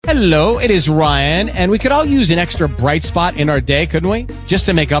Hello, it is Ryan, and we could all use an extra bright spot in our day, couldn't we? Just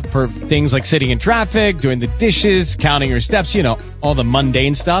to make up for things like sitting in traffic, doing the dishes, counting your steps, you know, all the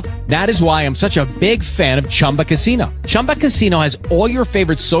mundane stuff. That is why I'm such a big fan of Chumba Casino. Chumba Casino has all your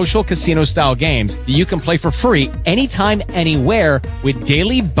favorite social casino-style games that you can play for free anytime, anywhere with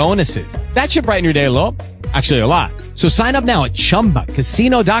daily bonuses. That should brighten your day a little. Actually, a lot. So sign up now at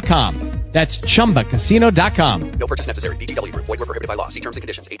ChumbaCasino.com. That's ChumbaCasino.com. No purchase necessary. VGW Group. Void where prohibited by law. See terms and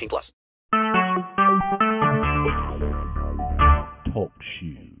conditions. 18+. Talk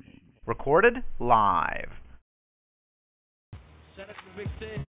shoes. Recorded live. Shout out to Big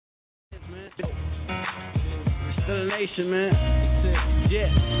Ted, man. We're still a nation, man. Yeah.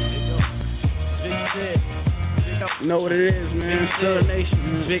 Big Ted. Big up. You know what it is, man. Still a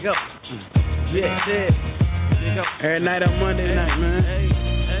nation, man. Big up. Big Ted. Big up. Every night on Monday night, man. Hey.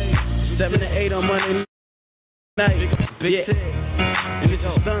 7 to 8 on Monday night. Big Ted. And it's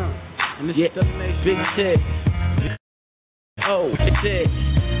done. And this is still a nation. Big Ted. Oh, Big Ted.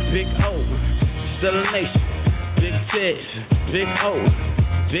 Big O. Still a nation. Big Ted. Big O.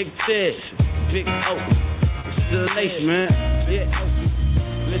 Big Ted. Big O. Still a nation, man. Yeah.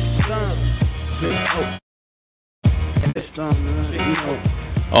 Listen, Big O. Listen,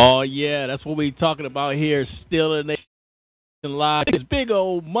 man. Oh, yeah, that's what we're talking about here. Still a nation live. It's Big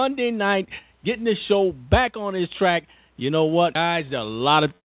O Monday night, getting the show back on his track. You know what, guys? There are a lot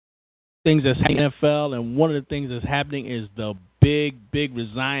of things that's happening in the NFL, and one of the things that's happening is the big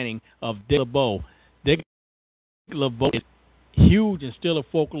resigning of Dick Labeau. Dick Labeau is huge in Steeler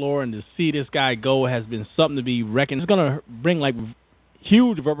folklore, and to see this guy go has been something to be reckoned. It's going to bring like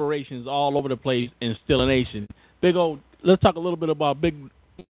huge reverberations all over the place in Steeler Nation. Big O, let's talk a little bit about Big,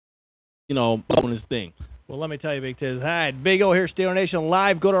 on this thing. Well, let me tell you, Big Tiz. Hi, Big O here, Steeler Nation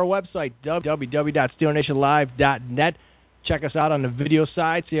Live. Go to our website, www.steelernationlive.net. Check us out on the video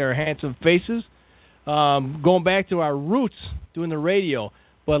side, see our handsome faces. Going back to our roots, doing the radio.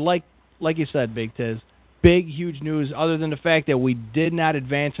 But like you said, Big Tiz, big, huge news other than the fact that we did not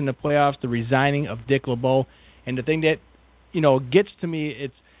advance in the playoffs, the resigning of Dick Labeau. And the thing that, gets to me,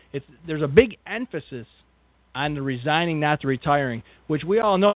 it's there's a big emphasis on the resigning, not the retiring, which we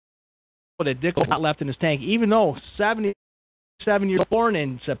all know that Dick was not left in his tank, even though 77 years born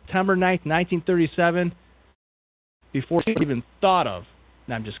in September 9th, 1937, before he even thought of.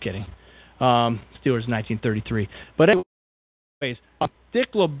 No, I'm just kidding. Steelers 1933. But anyways,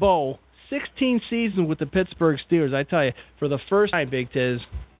 Dick Labeau, 16 seasons with the Pittsburgh Steelers. I tell you, for the first time, Big Tiz,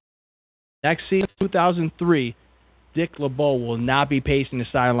 next season, 2003, Dick Labeau will not be pacing the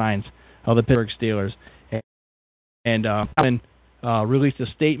sidelines of the Pittsburgh Steelers. And released a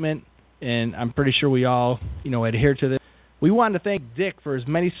statement, and I'm pretty sure we all, adhere to this. We want to thank Dick for his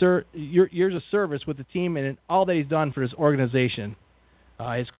many years of service with the team and all that he's done for his organization.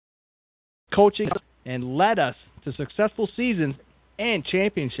 His coaching and led us to successful seasons and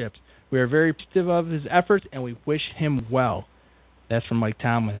championships. We are very appreciative of his efforts, and we wish him well. That's from Mike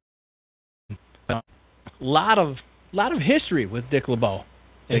Tomlin. A lot of history with Dick Labeau.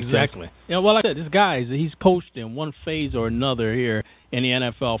 Exactly. Well, like I said, this guy, he's coached in one phase or another here in the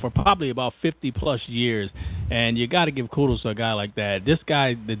NFL for probably about 50-plus years, and you got to give kudos to a guy like that. This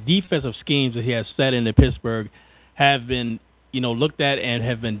guy, the defensive schemes that he has set into Pittsburgh have been, looked at and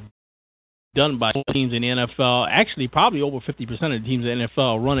have been done by teams in the NFL. Actually, probably over 50% of the teams in the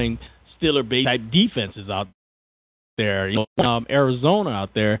NFL running Steeler-based type defenses out there. Arizona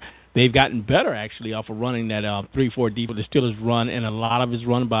out there, they've gotten better, actually, off of running that 3-4 deep. The Steelers run, and a lot of it's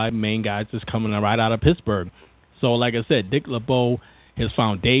run by main guys that's coming right out of Pittsburgh. So, like I said, Dick Labeau, his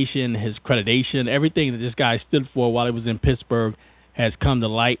foundation, his accreditation, everything that this guy stood for while he was in Pittsburgh has come to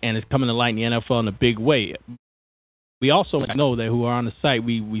light, and it's coming to light in the NFL in a big way. We also know that who are on the site,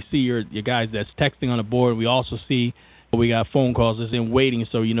 we see your guys that's texting on the board. We also see we got phone calls that's in waiting.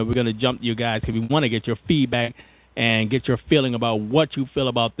 So, we're going to jump to you guys because we want to get your feedback and get your feeling about what you feel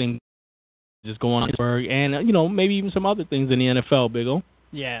about things that's going on in Pittsburgh and, maybe even some other things in the NFL, Big O.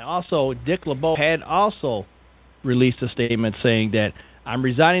 Yeah, also, Dick Labeau had also released a statement saying that I'm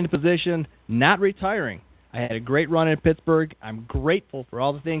resigning the position, not retiring. I had a great run in Pittsburgh. I'm grateful for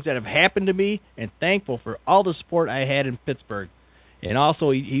all the things that have happened to me and thankful for all the support I had in Pittsburgh. And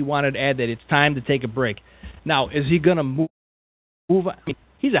also, he wanted to add that it's time to take a break. Now, is he going to move on? I mean,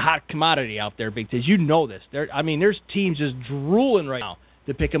 he's a hot commodity out there, Big Tiz. You know this. There's teams just drooling right now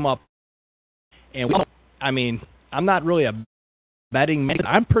to pick him up. And, I'm not really a betting man.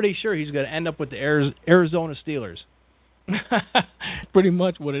 I'm pretty sure he's going to end up with the Arizona Steelers. Pretty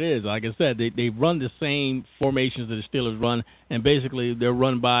much what it is. Like I said, they run the same formations that the Steelers run, and basically they're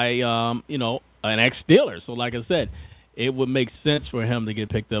run by, an ex-Steeler. So like I said, it would make sense for him to get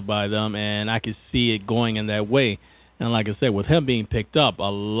picked up by them, and I could see it going in that way. And like I said, with him being picked up, a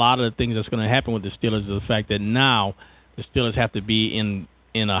lot of the things that's going to happen with the Steelers is the fact that now the Steelers have to be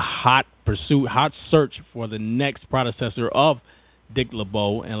in a hot pursuit, hot search for the next predecessor of Dick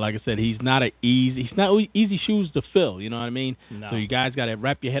Labeau. And like I said, he's not easy shoes to fill. You know what I mean? No. So you guys got to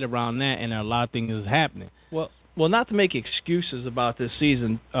wrap your head around that, and there are a lot of things that's happening. Well, not to make excuses about this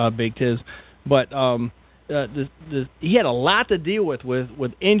season, Big Tiz, but he had a lot to deal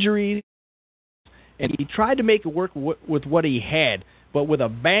with injuries, and he tried to make it work with what he had, but with a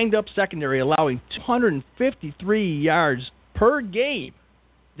banged-up secondary allowing 253 yards per game.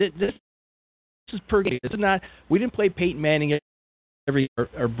 This is per game. This is not. We didn't play Peyton Manning every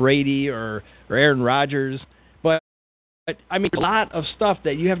or Brady or Aaron Rodgers, but I mean, a lot of stuff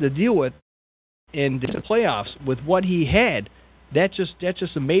that you have to deal with in the playoffs with what he had. That's just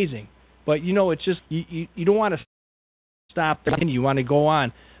amazing. But it's just you don't want to stop there. You want to go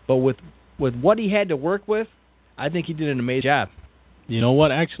on. But with what he had to work with, I think he did an amazing job. You know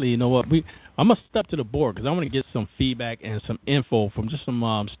what? Actually, I'm gonna step to the board because I want to get some feedback and some info from just some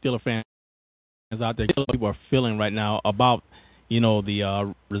Steeler fans out there. People are feeling right now about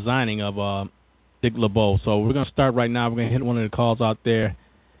the resigning of Dick Labeau. So we're gonna start right now. We're gonna hit one of the calls out there.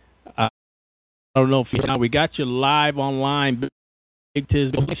 I don't know if we got you live online, Big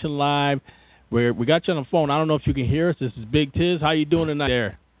Tiz live. We got you on the phone. I don't know if you can hear us. This is Big Tiz. How you doing tonight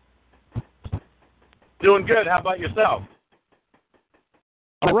there? Doing good. How about yourself?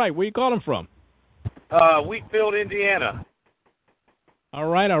 All right. Where you calling from? Wheatfield, Indiana. All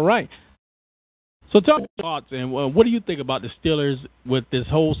right. So tell me your thoughts, and what do you think about the Steelers with this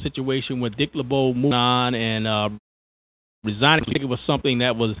whole situation with Dick Labeau moving on and resigning? Do you think it was something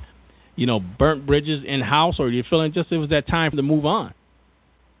that was, burnt bridges in-house, or are you feeling just it was that time to move on?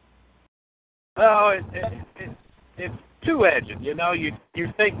 Well, it's two-edged.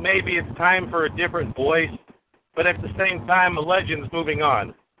 You think maybe it's time for a different voice, but at the same time, a legend's moving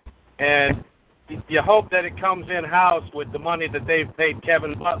on. And you hope that it comes in-house with the money that they've paid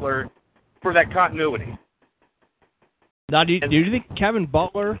Kevin Butler for that continuity. Now, do you think Kevin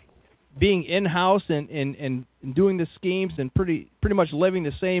Butler being in-house and doing the schemes and pretty much living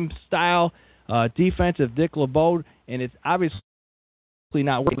the same style defense of Dick Labeau, and it's obviously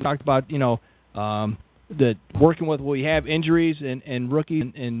not what we talked about, the working with we have injuries and rookies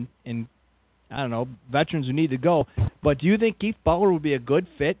and I don't know, veterans who need to go. But do you think Keith Butler would be a good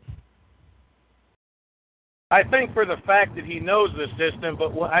fit? I think for the fact that he knows the system,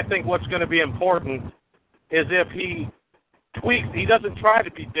 but I think what's going to be important is if he tweaks, he doesn't try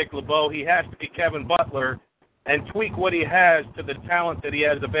to be Dick Labeau, he has to be Kevin Butler and tweak what he has to the talent that he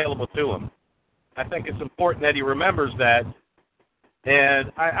has available to him. I think it's important that he remembers that,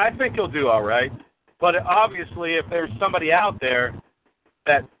 and I think he'll do all right. But obviously, if there's somebody out there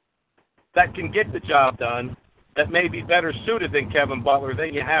that can get the job done, that may be better suited than Kevin Butler,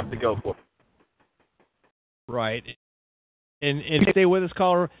 then you have to go for it. Right. And stay with us,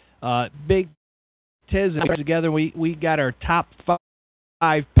 caller. Big Tiz and together, we got our top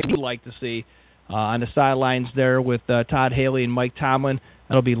five picks we'd like to see on the sidelines there with Todd Haley and Mike Tomlin.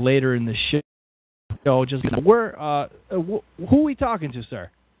 That'll be later in the show. Just who are we talking to, sir?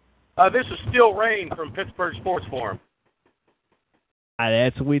 This is Steel Rain from Pittsburgh Sports Forum.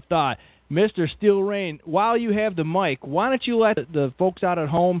 That's what we thought. Mr. Steel Rain, while you have the mic, why don't you let the folks out at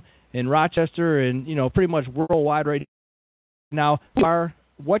home in Rochester and, pretty much worldwide right now,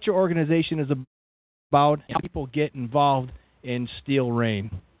 what your organization is about and how people get involved in Steel Rain?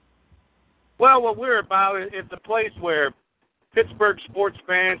 Well, what we're about, it's a place where Pittsburgh sports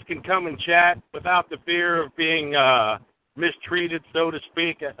fans can come and chat without the fear of being mistreated, so to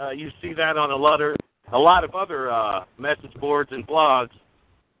speak. You see that on a lot of other message boards and blogs.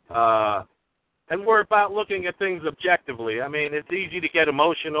 And we're about looking at things objectively. I mean, it's easy to get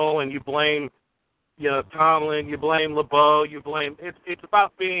emotional and you blame, Tomlin, you blame Labeau, it's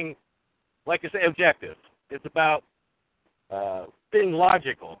about being, like I say, objective. It's about being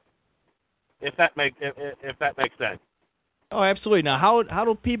logical, if that makes sense. Oh, absolutely. Now, how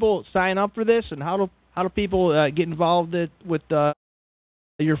do people sign up for this, and how do people get involved with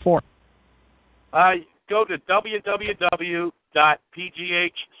your forum? Go to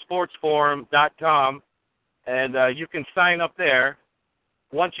www.pghsportsforum.com, and you can sign up there.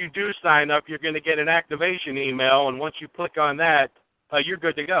 Once you do sign up, you're going to get an activation email, and once you click on that, you're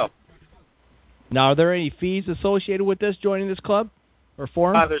good to go. Now, are there any fees associated with this, joining this club or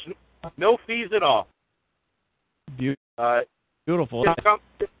forum? There's no fees at all. Beautiful.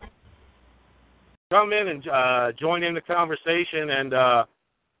 Come in and join in the conversation, and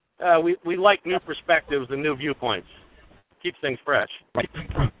we like new perspectives and new viewpoints. keeps things fresh.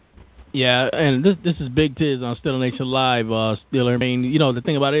 Yeah, and this is Big Tiz on Steeler Nation Live, Steeler. I mean, the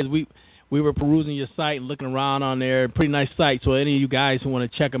thing about it is we were perusing your site, looking around on there. Pretty nice site. So any of you guys who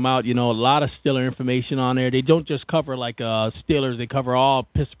want to check them out, a lot of Steeler information on there. They don't just cover like Steelers; they cover all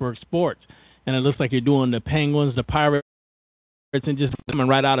Pittsburgh sports. And it looks like you're doing the Penguins, the Pirates, and just coming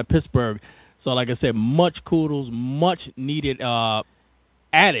right out of Pittsburgh. So like I said, much kudos, much needed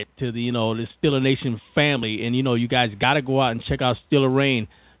added to the the Steeler Nation family. And you guys got to go out and check out Steeler Reign.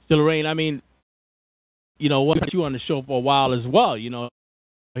 Steeler Reign, I mean, we'll get you on the show for a while as well,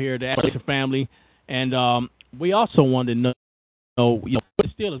 here at the Action family. And we also wanted to know, with the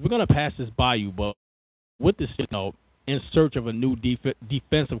Steelers, we're going to pass this by you, but with the Steelers, in search of a new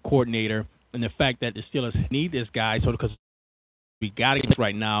defensive coordinator and the fact that the Steelers need this guy, so because we got it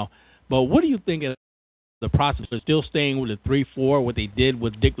right now. But what do you think of the process of still staying with the 3-4, what they did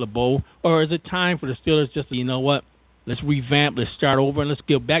with Dick Labeau, or is it time for the Steelers just to, let's revamp, let's start over, and let's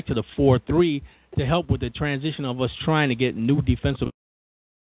get back to the 4-3 to help with the transition of us trying to get new defensive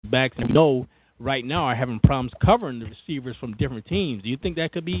backs and right now are having problems covering the receivers from different teams. Do you think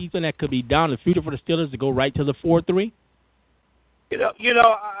that could be down in the future for the Steelers to go right to the 4-3?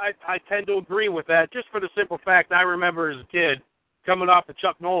 I tend to agree with that, just for the simple fact I remember as a kid coming off the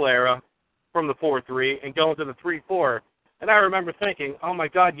Chuck Noll era from the 4-3 and going to the 3-4, and I remember thinking, oh, my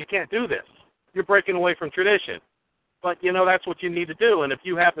God, you can't do this. You're breaking away from tradition. But, that's what you need to do. And if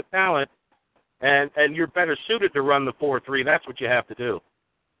you have the talent and you're better suited to run the 4-3, that's what you have to do.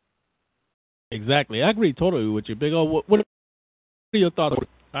 Exactly. I agree totally with you, Big O. What are your thoughts?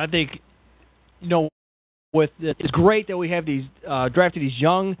 I think, it's great that we have these drafted these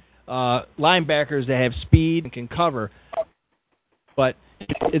young linebackers that have speed and can cover. But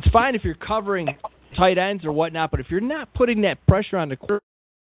it's fine if you're covering tight ends or whatnot, but if you're not putting that pressure on the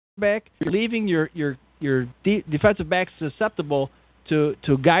quarterback, you're leaving your defensive backs susceptible to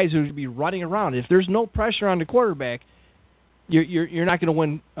guys who would be running around. If there's no pressure on the quarterback, you're not going to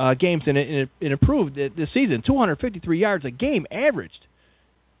win games and improve this season. 253 yards a game averaged.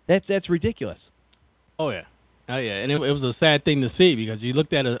 That's ridiculous. Oh yeah, and it was a sad thing to see because you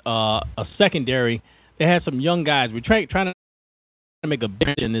looked at a secondary. They had some young guys. We're trying to make a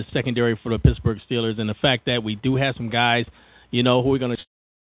bench in this secondary for the Pittsburgh Steelers, and the fact that we do have some guys, who we're going to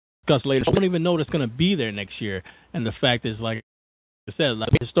discuss later. I don't even know that's going to be there next year. And the fact is, like I said, like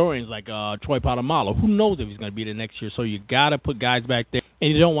historians like Troy Polamalu, who knows if he's going to be there next year? So you got to put guys back there,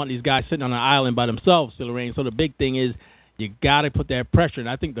 and you don't want these guys sitting on an island by themselves, Steeler Reign. So the big thing is you got to put that pressure, and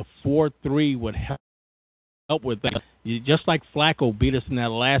I think the 4-3 would help with that. Just like Flacco beat us in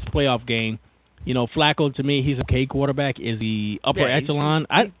that last playoff game. Flacco, to me, he's a K quarterback. Is he upper echelon?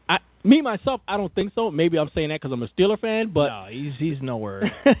 Myself, I don't think so. Maybe I'm saying that because I'm a Steeler fan, but no, he's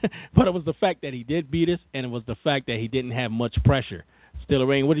nowhere. But it was the fact that he did beat us, and it was the fact that he didn't have much pressure. Steeler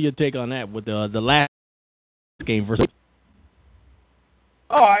Reign, what do you take on that with the last game versus?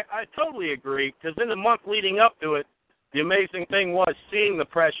 Oh, I totally agree, because in the month leading up to it, the amazing thing was seeing the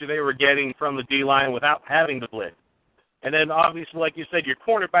pressure they were getting from the D-line without having to blitz. And then, obviously, like you said, your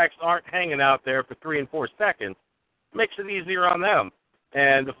cornerbacks aren't hanging out there for 3 and 4 seconds. Makes it easier on them.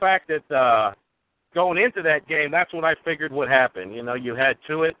 And the fact that going into that game, that's what I figured would happen. You had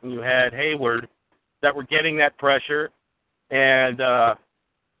Tuitt and you had Hayward that were getting that pressure, and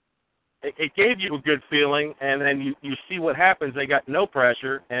it gave you a good feeling. And then you see what happens. They got no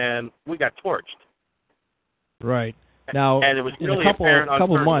pressure, and we got torched. Right. Now, and it was really in a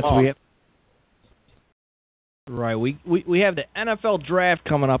couple months, we have the NFL draft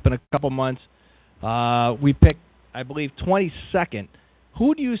coming up in a couple months. We picked, I believe, 22nd.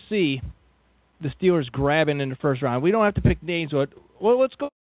 Who do you see the Steelers grabbing in the first round? We don't have to pick names. Well, let's go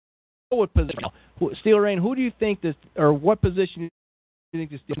with position. Steeler Reign, who do you think what position do you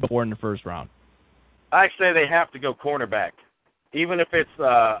think the Steelers go for in the first round? I say they have to go cornerback. Even if it's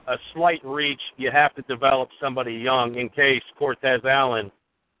a slight reach, you have to develop somebody young in case Cortez Allen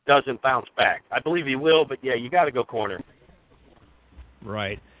doesn't bounce back. I believe he will, but yeah, you got to go corner.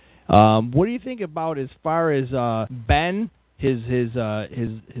 Right. What do you think about as far as Ben, his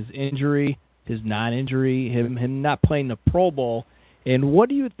injury, his non-injury, him not playing the Pro Bowl, and what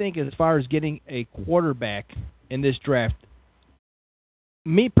do you think as far as getting a quarterback in this draft?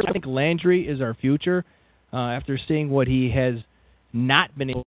 Me, I think Landry is our future. After seeing what he has not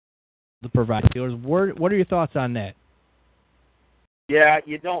been able to provide, what are your thoughts on that? Yeah,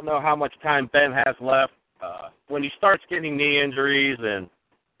 you don't know how much time Ben has left. When he starts getting knee injuries and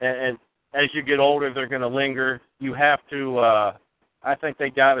as you get older, they're going to linger. You have to. I think they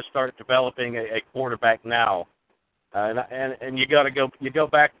got to start developing a quarterback now, and you got to go. You go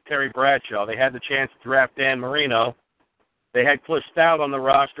back to Terry Bradshaw. They had the chance to draft Dan Marino, They had Cliff Stout on the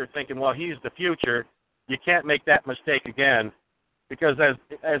roster thinking, well, he's the future. You can't make that mistake again because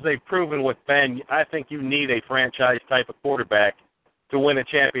as they've proven with Ben, I think you need a franchise type of quarterback to win a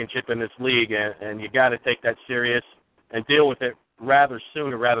championship in this league, and you got to take that serious and deal with it rather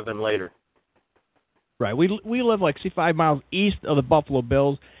sooner rather than later. Right. We live like 65 miles east of the Buffalo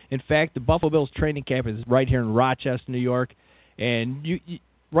Bills. In fact, the Buffalo Bills training camp is right here in Rochester, New York. And you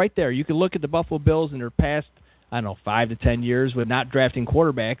right there, you can look at the Buffalo Bills in their past, 5 to 10 years with not drafting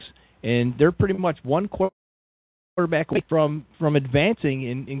quarterbacks, and they're pretty much one quarterback away from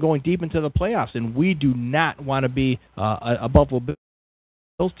advancing and going deep into the playoffs. And we do not want to be a Buffalo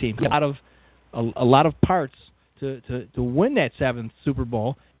Bills team. A lot of parts to win that 7th Super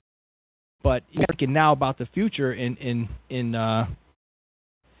Bowl. But you're thinking now about the future in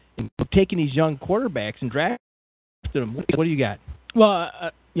taking these young quarterbacks and drafting them. What do you got? Well,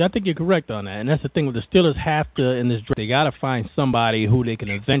 I think you're correct on that, and that's the thing with the Steelers have to in this draft. They got to find somebody who they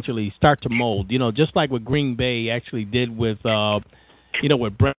can eventually start to mold. Just like what Green Bay actually did with,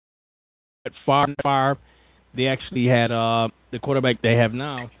 with Brett Favre. They actually had the quarterback they have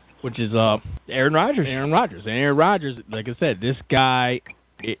now, which is Aaron Rodgers. Aaron Rodgers, like I said, this guy.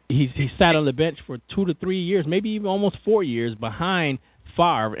 He sat on the bench for 2 to 3 years, maybe even almost 4 years behind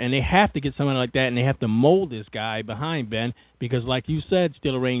Favre, and they have to get someone like that, and they have to mold this guy behind Ben because, like you said,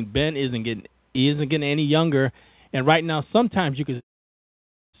 Steeler Rain, Ben isn't getting any younger, and right now sometimes you can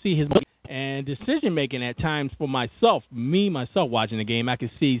see his and decision making at times for myself watching the game, I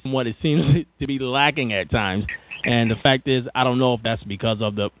can see what it seems to be lacking at times, and the fact is I don't know if that's because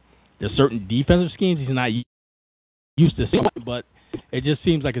of the certain defensive schemes he's not used to seeing, but it just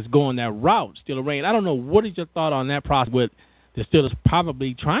seems like it's going that route. Steeler Rain, I don't know. What is your thought on that process with the Steelers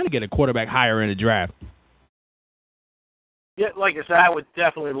probably trying to get a quarterback higher in the draft? Yeah, like I said, I would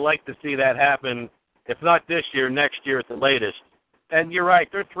definitely like to see that happen, if not this year, next year at the latest. And you're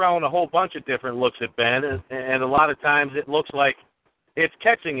right, they're throwing a whole bunch of different looks at Ben, and a lot of times it looks like it's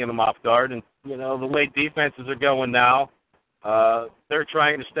catching him off guard. And, the way defenses are going now, they're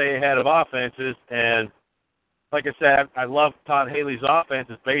trying to stay ahead of offenses, and like I said, I love Todd Haley's offense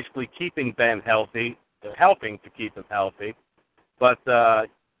is basically keeping Ben healthy, helping to keep him healthy. But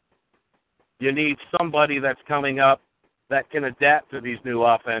you need somebody that's coming up that can adapt to these new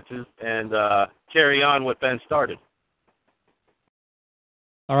offenses and carry on what Ben started.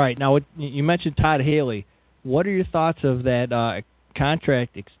 All right. Now, you mentioned Todd Haley. What are your thoughts of that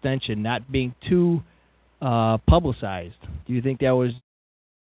contract extension not being too publicized? Do you think that was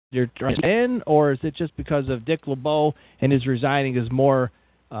they're in, or is it just because of Dick Labeau and his resigning is more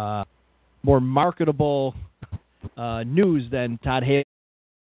marketable news than Todd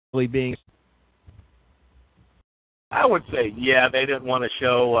Haley being? I would say, they didn't want to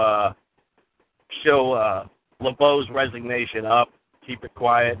show Labeau's resignation up, keep it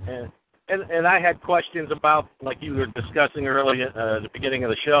quiet, and I had questions about, like you were discussing earlier at the beginning of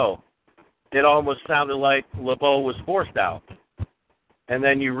the show. It almost sounded like Labeau was forced out. And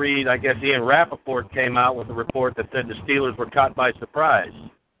then you read, I guess Ian Rappaport came out with a report that said the Steelers were caught by surprise.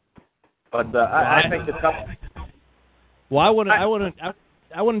 But I think the Well,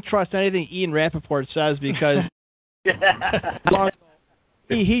 I wouldn't trust anything Ian Rappaport says because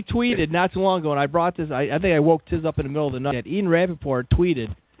he tweeted not too long ago, and I brought this. I think I woke Tiz up in the middle of the night. Ian Rappaport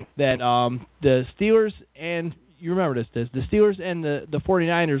tweeted that the Steelers and you remember this, the Steelers and the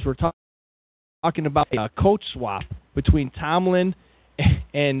 49ers were talking about a coach swap between Tomlin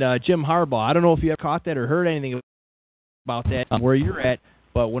and Jim Harbaugh. I don't know if you have caught that or heard anything about that where you're at,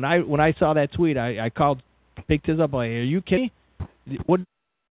 but when I saw that tweet, I called Big Tiz up like, are you kidding? What do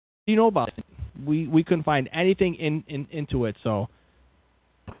you know about it? We couldn't find anything into it, so.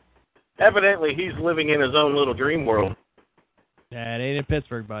 Evidently, he's living in his own little dream world. That ain't in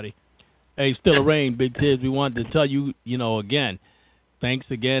Pittsburgh, buddy. Hey, Steeler Rain, Big Tiz, we wanted to tell you, again, thanks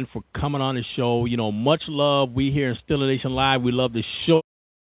again for coming on the show. Much love. We here in Steeler Nation Live. We love the show.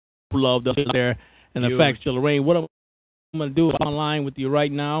 Love up there. And the fact, Steeler Rain, what I'm going to do online with you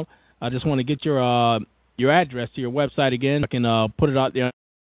right now, I just want to get your address to your website again. I can put it out there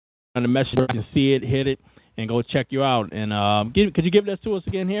on the message. You can see it, hit it, and go check you out. And could you give that to us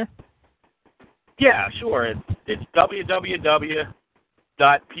again here? Yeah, sure. It's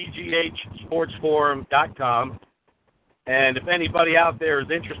www.pghsportsforum.com. And if anybody out there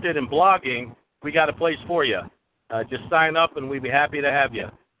is interested in blogging, we got a place for you. Just sign up, and we'd be happy to have you.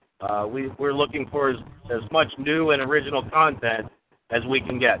 We're looking for as much new and original content as we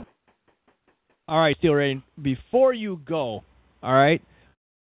can get. All right, Steeler Rain, before you go, all right,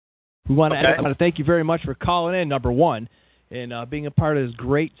 we want to thank you very much for calling in, number one, and being a part of this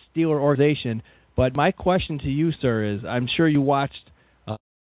great Steeler organization. But my question to you, sir, is I'm sure you watched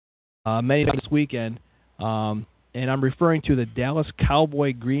many this weekend, and I'm referring to the Dallas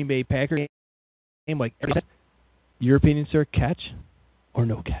Cowboy Green Bay Packers game. Like, your opinion, sir, catch or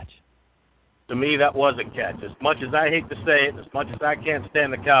no catch? To me, that was a catch. As much as I hate to say it, as much as I can't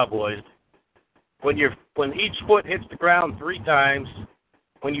stand the Cowboys, when each foot hits the ground 3 times,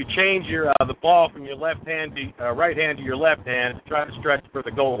 when you change the ball from your left hand to right hand to your left hand to try to stretch for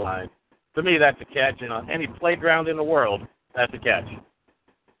the goal line, to me that's a catch. And on any playground in the world, that's a catch.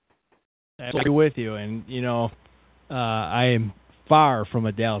 I agree with you, and I am far from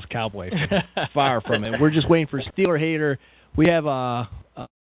a Dallas Cowboy fan. Far from it. We're just waiting for Steeler Hater. We have part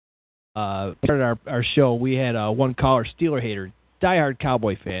of our show, we had one caller, Steeler Hater, diehard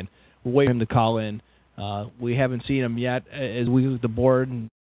Cowboy fan. We're waiting for him to call in. We haven't seen him yet as we look at the board. And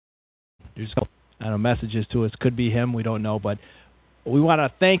there's messages to us. Could be him. We don't know. But we want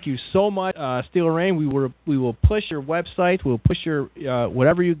to thank you so much, Steeler Rain. We will push your website. We'll push your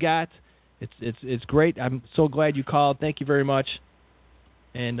whatever you got. It's great. I'm so glad you called. Thank you very much.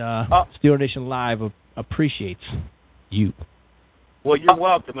 And Steeler Nation Live appreciates you. Well, you're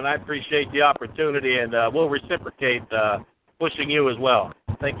welcome, and I appreciate the opportunity, and we'll reciprocate pushing you as well.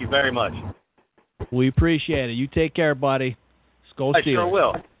 Thank you very much. We appreciate it. You take care, buddy. Go Steelers. I sure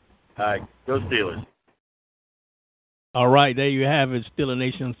will. All right, go Steelers. All right, there you have it, Steeler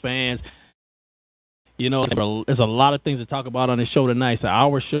Nation fans. There's a lot of things to talk about on the show tonight. It's an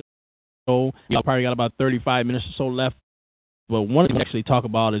hour show. You probably got about 35 minutes or so left. But one thing to actually talk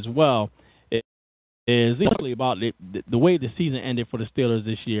about as well is basically about the way the season ended for the Steelers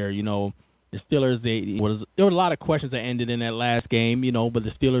this year. The Steelers, there were a lot of questions that ended in that last game, but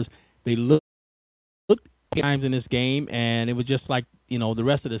the Steelers, they looked times in this game, and it was just like, the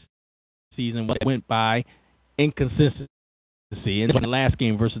rest of the season went by, inconsistency. And in the last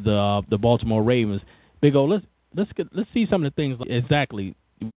game versus the Baltimore Ravens, Big O, let's see some of the things exactly.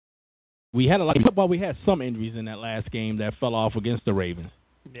 We had some injuries in that last game that fell off against the Ravens.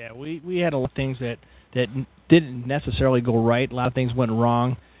 Yeah, we had a lot of things that didn't necessarily go right. A lot of things went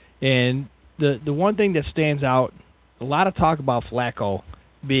wrong. And the one thing that stands out, a lot of talk about Flacco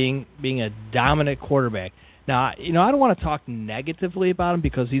being a dominant quarterback. Now, I don't want to talk negatively about him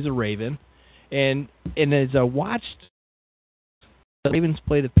because he's a Raven. And as I watched the Ravens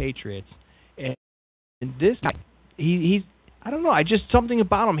play the Patriots, and this guy, he's I don't know, something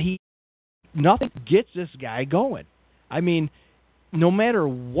about him, nothing gets this guy going. I mean, no matter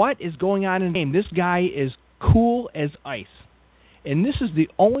what is going on in the game, this guy is cool as ice. And this is the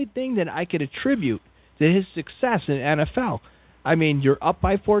only thing that I could attribute to his success in NFL. I mean, you're up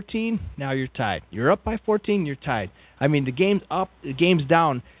by 14, now you're tied. You're up by 14, you're tied. I mean, the game's up, the game's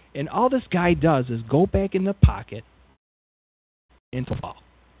down, and all this guy does is go back in the pocket and ball.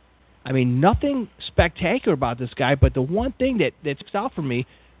 I mean, nothing spectacular about this guy, but the one thing that sticks out for me,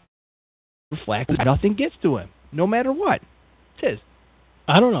 Flacco, nothing gets to him, no matter what. It is.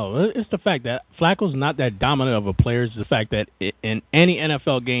 I don't know. It's the fact that Flacco's not that dominant of a player. It's the fact that in any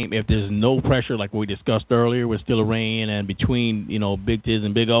NFL game, if there's no pressure, like we discussed earlier with Steeler Rain and between, Big Tiz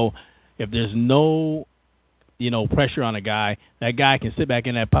and Big O, if there's no, pressure on a guy, that guy can sit back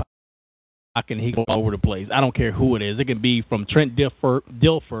in that pocket and he can go all over the place. I don't care who it is. It can be from Trent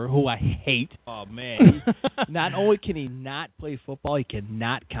Dilfer, who I hate. Oh, man. Not only can he not play football, he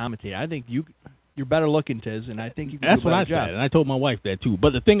cannot commentate. I think you're better looking, Tiz, and I think you can do a better job. That's what I said, and I told my wife that too.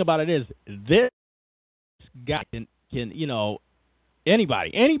 But the thing about it is, this guy can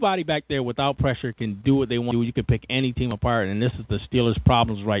anybody back there without pressure can do what they want to do. You can pick any team apart, and this is the Steelers'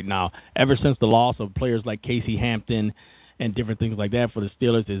 problems right now. Ever since the loss of players like Casey Hampton and different things like that for the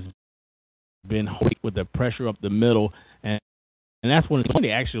Steelers has been with the pressure up the middle, and that's one of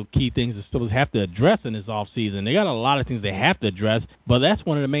the actual key things the Steelers have to address in this offseason. They got a lot of things they have to address, but that's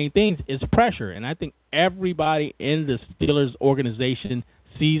one of the main things is pressure. And I think everybody in the Steelers organization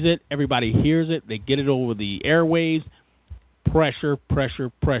sees it. Everybody hears it. They get it over the airwaves. Pressure.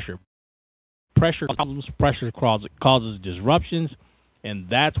 Pressure causes disruptions, and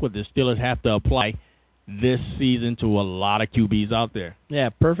that's what the Steelers have to apply this season to a lot of QBs out there. Yeah,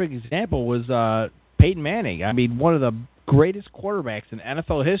 perfect example was Peyton Manning. I mean, one of the greatest quarterbacks in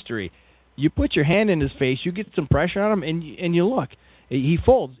NFL history. You put your hand in his face, you get some pressure on him, and you look. He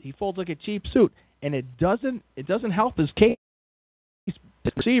folds like a cheap suit, and it doesn't help his case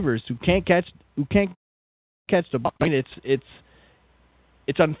receivers who can't catch the ball. I mean,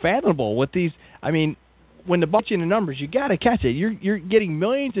 it's unfathomable with these. I mean, when the ball's in the numbers, you got to catch it. You're getting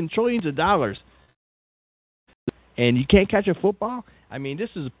millions and trillions of dollars, and you can't catch a football. I mean, this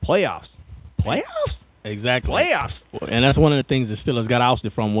is playoffs. Playoffs? Exactly. Playoffs. And that's one of the things the Steelers got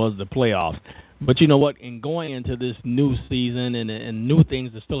ousted from was the playoffs. But you know what? In going into this new season and new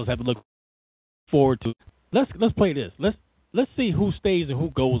things the Steelers have to look forward to, let's play this. Let's see who stays and who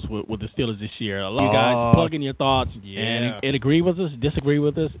goes with the Steelers this year. A lot of you guys plug in your thoughts and agree with us, disagree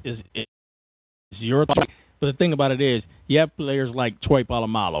with us. Is your thought. But the thing about it is, you have players like Troy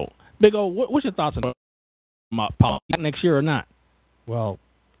Polamalu. Big O, what's your thoughts on Polamalu next year or not? Well,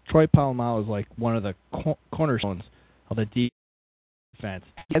 Troy Polamalu is like one of the cornerstones of the defense.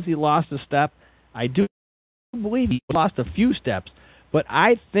 Has he lost a step? I do believe he lost a few steps. But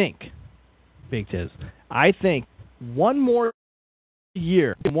I think, Big Tiz, one more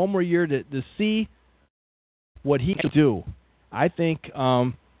year to see what he can do. I think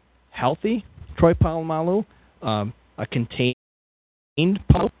healthy Troy Polamalu, a contained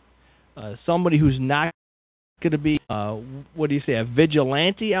somebody who's not going to be, a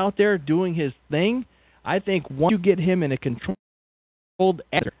vigilante out there doing his thing. I think once you get him in a controlled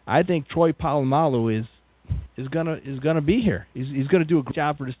effort, I think Troy Polamalu is gonna be here. He's gonna do a good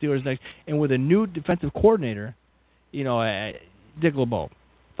job for the Steelers next. And with a new defensive coordinator, Dick Labeau,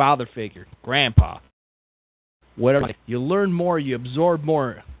 father figure, grandpa, whatever. You learn more, you absorb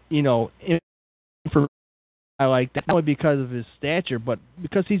more, information. I like that, not only because of his stature, but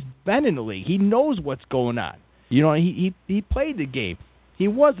because he's been in the league. He knows what's going on. He played the game. He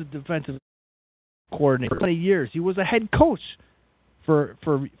was a defensive coordinator for 20 years. He was a head coach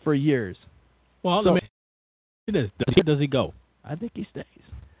for years. Well, so, does he go? I think he stays.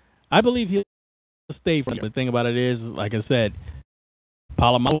 I believe he'll stay. The thing about it is, like I said,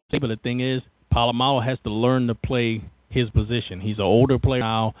 Polamalu. But the thing is, Polamalu has to learn to play his position. He's an older player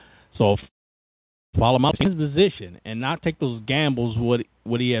now, so Polamalu his position and not take those gambles.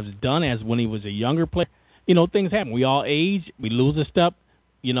 What he has done as when he was a younger player. Things happen. We all age. We lose a step.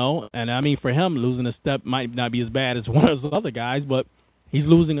 And I mean for him, losing a step might not be as bad as one of those other guys, but he's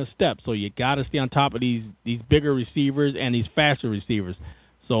losing a step. So you got to stay on top of these bigger receivers and these faster receivers.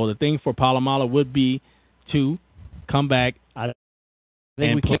 So the thing for Polamalu would be to come back. I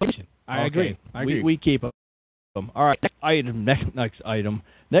think we keep him. I agree. We keep him. All right. Next item.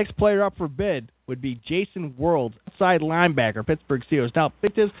 Next player up for bid would be Jason World, outside linebacker, Pittsburgh Steelers. Now,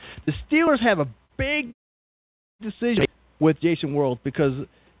 the Steelers have a big decision with Jason World because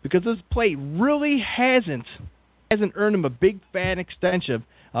this play really hasn't earned him a big fan extension.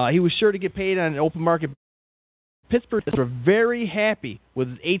 He was sure to get paid on an open market. Pittsburgh were very happy with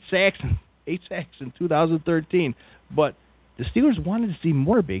his 8 sacks in 2013, but the Steelers wanted to see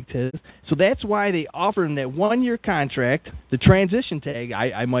more, Big Tiz. So that's why they offered him that 1-year contract, the transition tag,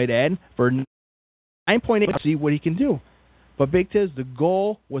 I might add, for $9.8 to see what he can do. But Big Tiz, the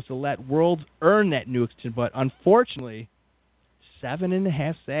goal was to let World earn that new extension, but unfortunately,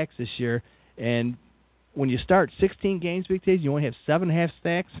 7.5 sacks this year, and when you start 16 games, Big Tiz, you only have 7.5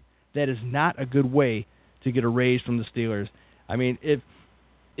 sacks. That is not a good way to get a raise from the Steelers. I mean, if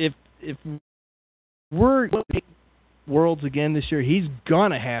we're Worlds again this year, he's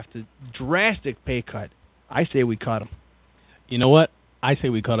gonna have to drastic pay cut. I say we cut him. You know what? I say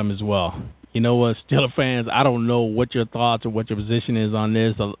we cut him as well. You know what, Steelers fans, I don't know what your thoughts or what your position is on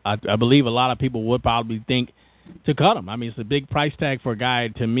this. I believe a lot of people would probably think to cut him. I mean, it's a big price tag for a guy,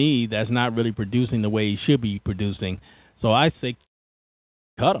 to me, that's not really producing the way he should be producing. So I say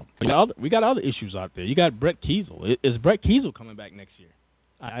cut him. We got other issues out there. You got Brett Kiesel. Is Brett Kiesel coming back next year?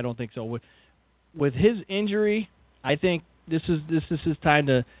 I don't think so. With his injury, I think this is his time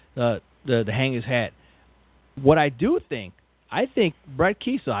to hang his hat. What I do think, Brett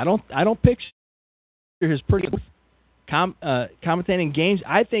Kiesel, I don't picture his pretty commentating games.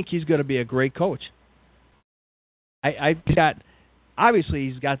 I think he's going to be a great coach. Obviously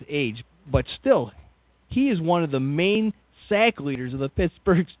he's got the age, but still, he is one of the main sack leaders of the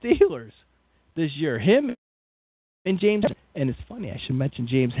Pittsburgh Steelers this year. Him and James, and it's funny, I should mention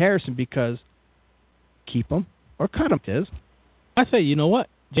James Harrison because keep him or cut him, Tiz. I say, you know what?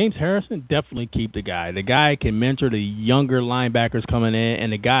 James Harrison, definitely keep the guy. The guy can mentor the younger linebackers coming in,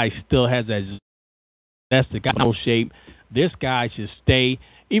 and the guy still has that's the guy in shape. This guy should stay,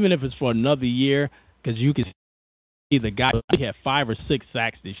 even if it's for another year, because you can see the guy, he had 5 or 6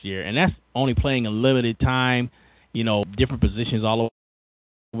 sacks this year, and that's only playing a limited time, different positions all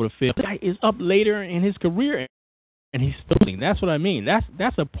over the field. The guy is up later in his career, and he's still playing. That's what I mean.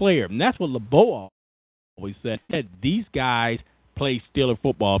 That's a player, and that's what Labeau always said. These guys play Steeler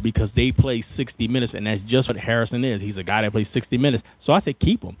football because they play 60 minutes, and that's just what Harrison is. He's a guy that plays 60 minutes. So I say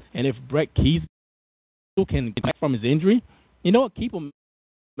keep him. And if Brett Kiesel can get back from his injury, you know what, keep him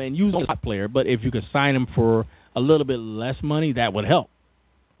and use him as a player. But if you could sign him for a little bit less money, that would help.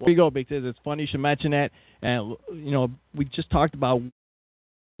 There you go, Big Tiz. It's funny you should mention that. And we just talked about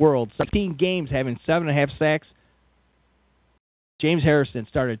world, 16 games having 7.5 sacks. James Harrison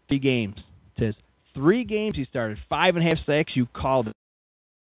started 3 games. It says 3 games he started, 5.5 sacks. You called it.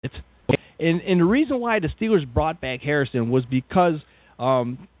 And the reason why the Steelers brought back Harrison was because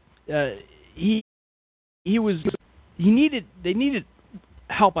they needed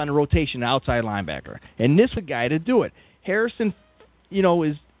help on the rotation, outside linebacker, and this is a guy to do it. Harrison,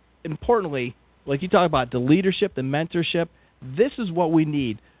 is importantly, like you talk about, the leadership, the mentorship. This is what we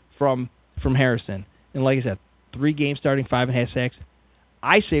need from Harrison. And like I said, 3 games starting, 5.5 sacks.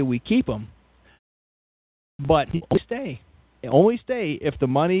 I say we keep him, but he only stay if the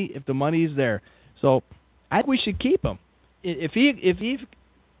money is there. So I think we should keep him. If he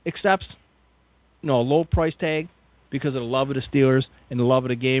accepts a low price tag because of the love of the Steelers and the love of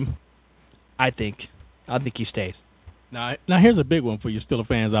the game, I think he stays. Now here's a big one for you Steelers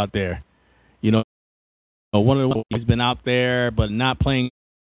fans out there. One of the he's been out there but not playing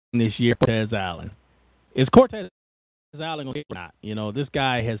this year, Cortez Allen. Is Cortez Allen going to or not? This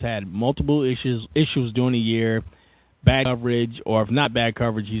guy has had multiple issues during the year, bad coverage, or if not bad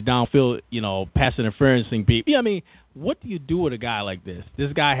coverage, he's downfield, pass interferencing people. What do you do with a guy like this?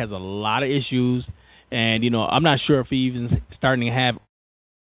 This guy has a lot of issues, and, I'm not sure if he even starting to have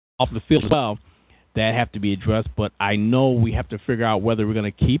off the field as well that have to be addressed, but I know we have to figure out whether we're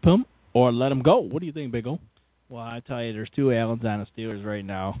going to keep him or let him go. What do you think, Big O? Well, I tell you, there's 2 Allens on the Steelers right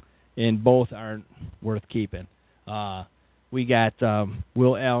now, and both aren't worth keeping. We got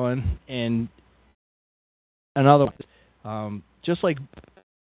Will Allen and another one, just like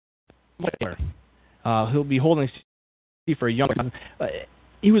he'll be holding for a young.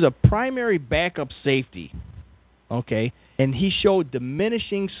 He was a primary backup safety, okay, and he showed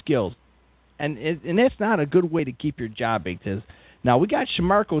diminishing skills, and that's not a good way to keep your job, Big Tiz. Now we got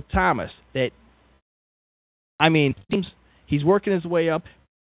Shamarko Thomas. He's working his way up,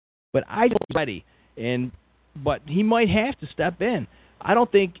 but I don't think he's ready, but he might have to step in. I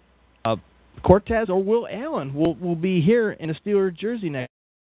don't think Cortez or Will Allen will be here in a Steelers jersey next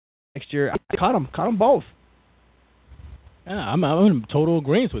year. Cut them both. Yeah, I'm in total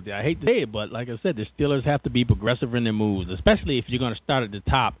agreement with you. I hate to say it, but like I said, the Steelers have to be progressive in their moves, especially if you're going to start at the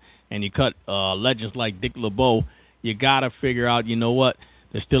top and you cut legends like Dick LeBeau. You got to figure out, what,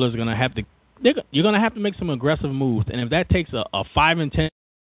 the Steelers are going to have to – you're going to have to make some aggressive moves. And if that takes a 5-10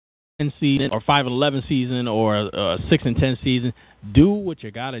 season or 5-11 season or a 6-10 season, do what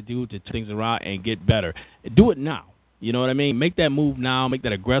you got to do to turn things around and get better. Do it now. You know what I mean? Make that move now. Make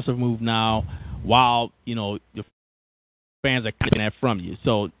that aggressive move now while, your fans are taking that from you.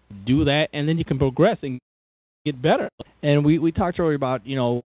 So do that, and then you can progress and get better. And we talked earlier about,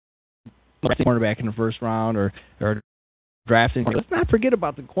 cornerback in the first round or drafting. Let's not forget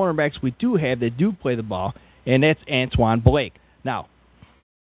about the cornerbacks we do have that do play the ball, and that's Antoine Blake. Now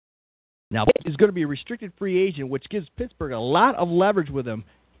he's going to be a restricted free agent, which gives Pittsburgh a lot of leverage with him.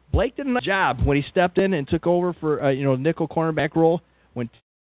 Blake did a nice job when he stepped in and took over for nickel cornerback role when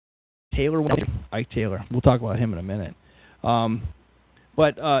Ike Taylor. We'll talk about him in a minute.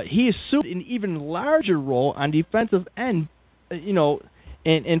 But he assumed an even larger role on defensive end,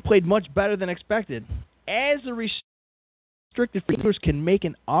 and played much better than expected. As a restricted free agent can make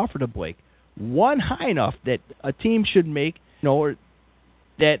an offer to Blake, one high enough that a team should make, or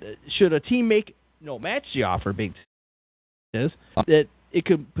that should a team make, match the offer, big is that it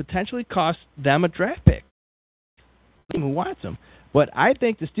could potentially cost them a draft pick. Who wants him? But I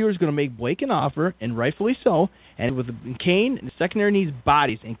think the Steelers are going to make Blake an offer, and rightfully so. And with McCain, the secondary needs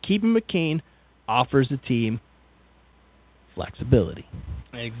bodies, and keeping McCain offers the team flexibility.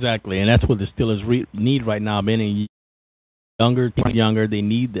 Exactly, and that's what the Steelers need right now. Being younger, they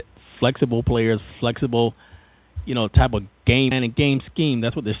need the flexible players, flexible, type of game and game scheme.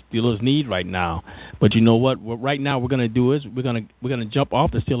 That's what the Steelers need right now. But you know what? What right now we're going to do is we're going to jump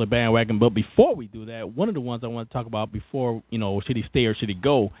off the Steelers bandwagon. But before we do that, one of the ones I want to talk about before, should he stay or should he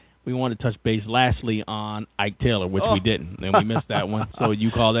go? We want to touch base lastly on Ike Taylor, which we didn't, and we missed that one. So you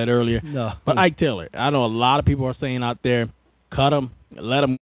called that earlier. No. But Ike Taylor, I know a lot of people are saying out there, cut him, let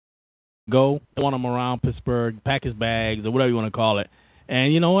him go, want him around Pittsburgh, pack his bags, or whatever you want to call it.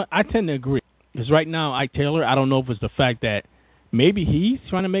 And you know what? I tend to agree. Because right now, Ike Taylor, I don't know if it's the fact that maybe he's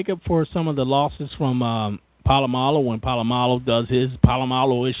trying to make up for some of the losses from Polamalu when Polamalu does his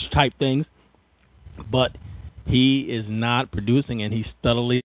Polamalu-ish type things. But he is not producing, and he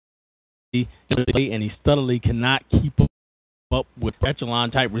steadily cannot keep up with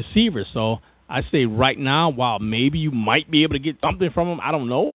echelon-type receivers. So I say right now, while maybe you might be able to get something from him, I don't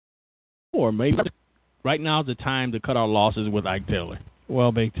know. Or maybe right now is the time to cut our losses with Ike Taylor.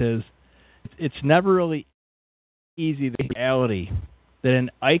 Well, Big Tiz, it's never really easy, the reality than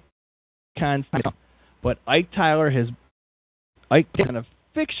an Ike constant. But Ike been a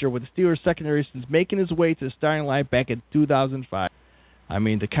fixture with the Steelers secondary since making his way to the starting line back in 2005. I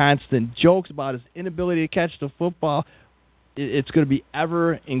mean, the constant jokes about his inability to catch the football, it's going to be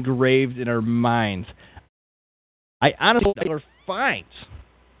ever engraved in our minds. I honestly think Taylor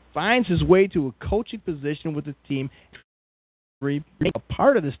finds his way to a coaching position with the team, a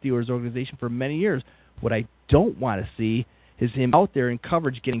part of the Steelers organization for many years. What I don't want to see is him out there in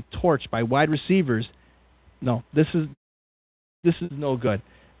coverage getting torched by wide receivers. No, this is no good.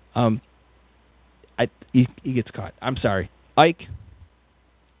 He gets caught. I'm sorry, Ike.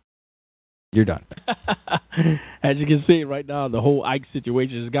 You're done. As you can see right now, the whole Ike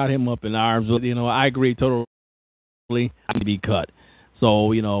situation has got him up in arms. I agree totally. To be cut. So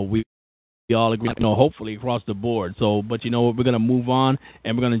we all agree. Hopefully across the board. So, but we're going to move on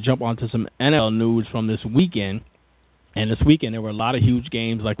and we're going to jump onto some NFL news from this weekend. And this weekend there were a lot of huge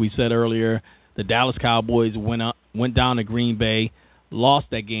games, like we said earlier. The Dallas Cowboys went down to Green Bay, lost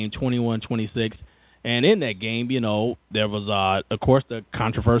that game 21-26. And in that game, there was, of course, the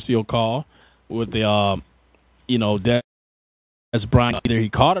controversial call with the, Des Bryant. Either he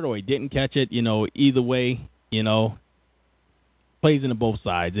caught it or he didn't catch it. Either way, plays into both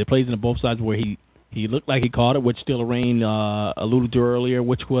sides. It plays into both sides where he looked like he caught it, which Stiller Rain alluded to earlier,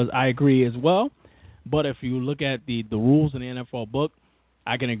 which was, I agree as well. But if you look at the rules in the NFL book,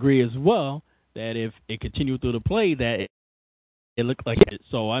 I can agree as well that if it continued through the play, that it looked like it.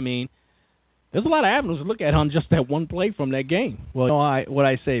 So, I mean, there's a lot of avenues to look at on just that one play from that game. Well, what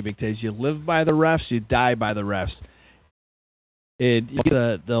I say, Big T, is you live by the refs, you die by the refs.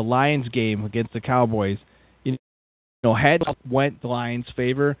 The Lions game against the Cowboys, had went the Lions'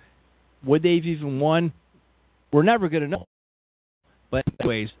 favor, would they have even won? We're never going to know. But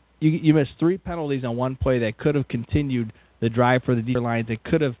anyways, you missed 3 penalties on one play that could have continued the drive for the Detroit Lions. That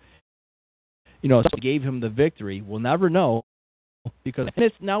could have, gave him the victory. We'll never know because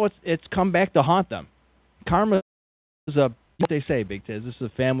it's come back to haunt them. Karma is what they say, Big Tiz. This is a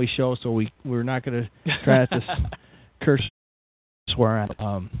family show, so we're not going to try not to curse, swear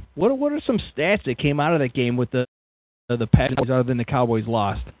on. What are some stats that came out of that game with the Packers other than the Cowboys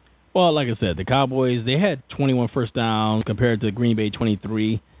lost? Well, like I said, the Cowboys, they had 21 first downs compared to Green Bay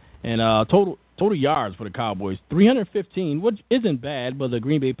 23. And total yards for the Cowboys, 315, which isn't bad, but the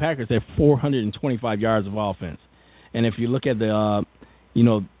Green Bay Packers had 425 yards of offense. And if you look at the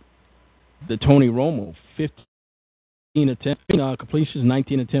Tony Romo, 15 attempts, completions,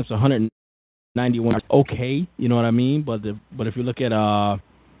 19 attempts, 191 yards. Okay, you know what I mean? But if you look at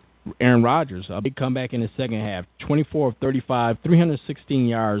Aaron Rodgers, a big comeback in the second half, 24 of 35, 316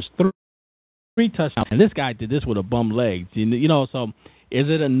 yards, 3 touchdowns. And this guy did this with a bum leg. So is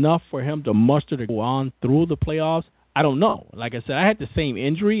it enough for him to muster to go on through the playoffs? I don't know. Like I said, I had the same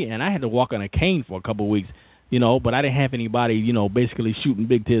injury, and I had to walk on a cane for a couple of weeks, but I didn't have anybody, basically shooting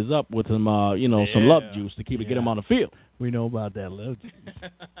Big Tiz up with some, some love juice to get him on the field. We know about that love juice.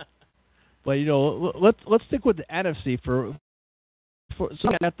 But, let's stick with the NFC so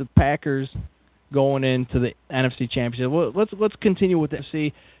we got the Packers going into the NFC Championship. Let's continue with the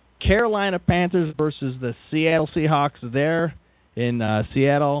NFC. Carolina Panthers versus the Seattle Seahawks there in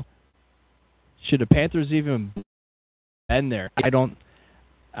Seattle. Should the Panthers even been there? I don't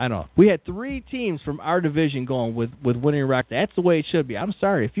know. We had 3 teams from our division going with winning records. That's the way it should be. I'm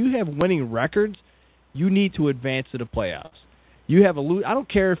sorry. If you have winning records, you need to advance to the playoffs. You have I don't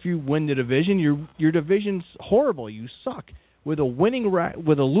care if you win the division. Your division's horrible. You suck. With a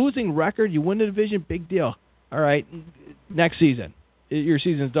losing record, you win the division. Big deal. All right, next season, your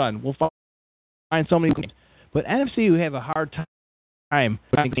season's done. We'll find so many teams. But NFC, we have a hard time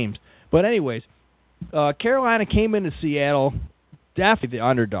finding teams. But anyways, Carolina came into Seattle, definitely the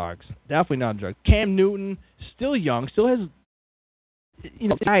underdogs. Definitely not underdogs. Cam Newton, still young, still has,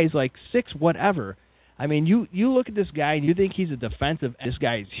 guy is like 6 whatever. I mean, you look at this guy and you think he's a defensive. This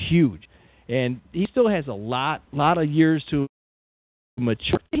guy is huge, and he still has a lot of years to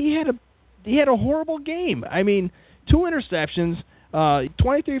mature. He had a horrible game. I mean, 2 interceptions,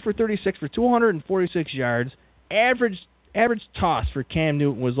 23 for 36 for 246 yards. Average toss for Cam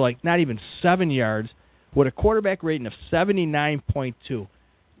Newton was like not even 7 yards, with a quarterback rating of 79.2.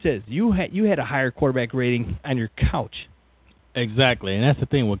 Tiz, you had a higher quarterback rating on your couch. Exactly, and that's the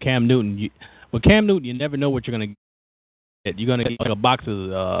thing with Cam Newton. You never know what you're going to get. You're going to get like a box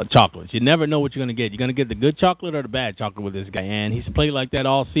of chocolates. You never know what you're going to get. You're going to get the good chocolate or the bad chocolate with this guy, and he's played like that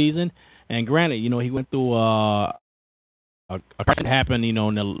all season. And granted, he went through a that happened, in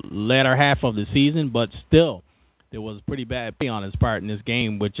the latter half of the season, but still, there was pretty bad play on his part in this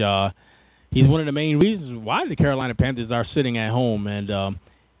game, which, he's one of the main reasons why the Carolina Panthers are sitting at home. And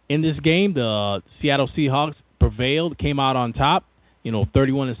in this game, the Seattle Seahawks prevailed, came out on top,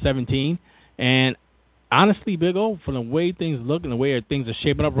 31-17. And honestly, Big O, from the way things look and the way things are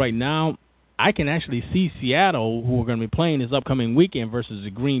shaping up right now, I can actually see Seattle, who are going to be playing this upcoming weekend versus the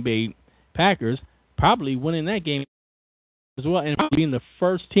Green Bay Packers, probably winning that game as well, and being the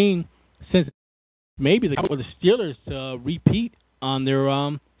first team since maybe the Steelers to repeat on their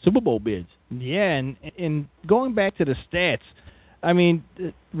Super Bowl bids. Yeah, and going back to the stats, I mean,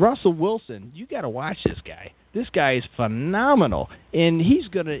 Russell Wilson, you got to watch this guy. This guy is phenomenal, and he's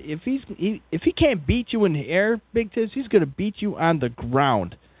gonna if he can't beat you in the air, Big Tiz, he's gonna beat you on the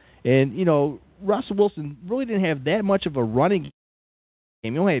ground. And Russell Wilson really didn't have that much of a running game.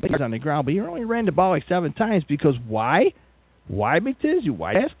 He only had things on the ground, but he only ran the ball like 7 times because why? Why, Big Tiz? You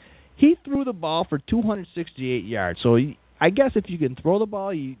why ask? He threw the ball for 268 yards. So I guess if you can throw the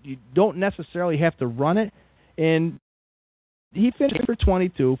ball, you don't necessarily have to run it. And he finished for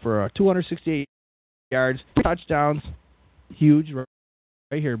 22 for 268 yards, 3 touchdowns, huge right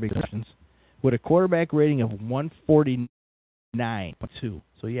here, big questions, with a quarterback rating of 149.2.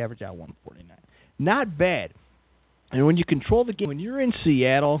 So he averaged out 149. Not bad. And when you control the game, when you're in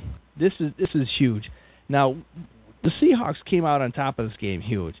Seattle, this is huge. Now, the Seahawks came out on top of this game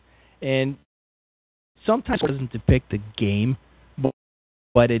huge. And sometimes it doesn't depict the game,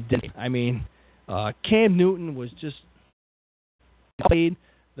 but it did. I mean, Cam Newton was just played.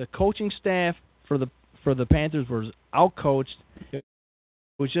 The coaching staff for the Panthers was outcoached. It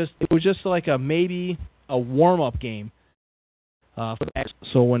was just like maybe a warm-up game.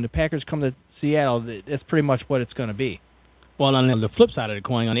 So when the Packers come to Seattle, that's pretty much what it's going to be. Well, on the flip side of the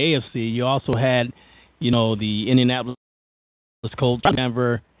coin, on the AFC, you also had, the Indianapolis Colts,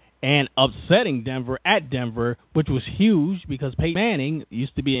 Denver, and upsetting Denver at Denver, which was huge because Peyton Manning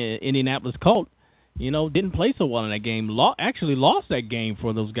used to be an Indianapolis Colt. Didn't play so well in that game. Actually lost that game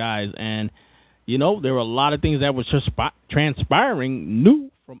for those guys. And, there were a lot of things that were transpiring new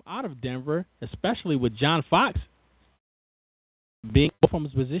from out of Denver, especially with John Fox being from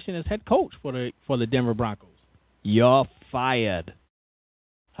his position as head coach for the Denver Broncos. You're fired.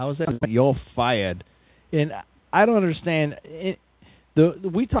 How is that? You're fired. And I don't understand.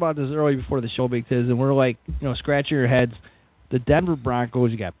 We talked about this earlier before the show, Big Tiz, and we're like, scratching your heads. The Denver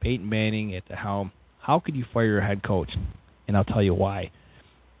Broncos, you got Peyton Manning at the helm. How could you fire your head coach? And I'll tell you why.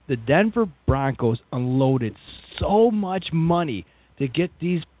 The Denver Broncos unloaded so much money to get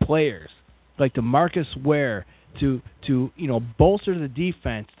these players, like the Marcus Ware, to bolster the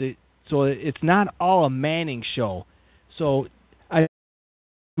defense. So it's not all a Manning show. So, I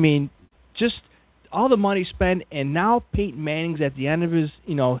mean, just all the money spent, and now Peyton Manning's at the end of his,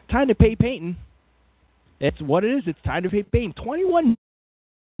 time to pay Peyton. That's what it is. It's time to pay Peyton. $21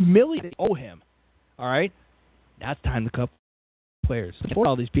 million they owe him. All right? Now it's time to cut players. Can't afford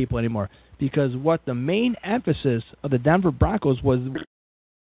all these people anymore. Because what the main emphasis of the Denver Broncos was, we're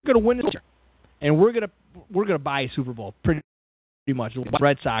going to win this year. And we're gonna buy a Super Bowl, pretty much.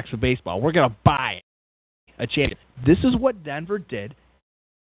 Red Sox for baseball. We're going to buy a champion. This is what Denver did,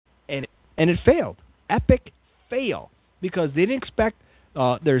 and it failed. Epic fail. Because they didn't expect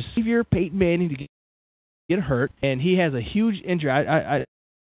their savior, Peyton Manning, to get hurt, and he has a huge injury. I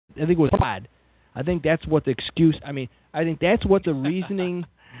think it was bad. I think that's what the excuse. I think that's what the reasoning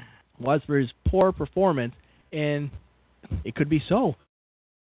was for his poor performance, and it could be so.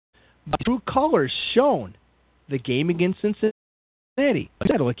 But true colors shown the game against Cincinnati.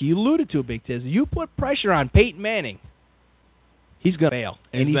 Like you alluded to, Big Tiz, you put pressure on Peyton Manning, he's going to fail.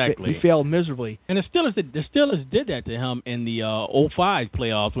 And exactly. He failed miserably. And the Steelers did that to him in the 05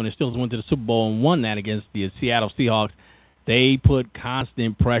 playoffs when the Steelers went to the Super Bowl and won that against the Seattle Seahawks. They put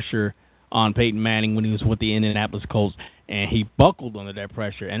constant pressure on Peyton Manning when he was with the Indianapolis Colts, and he buckled under that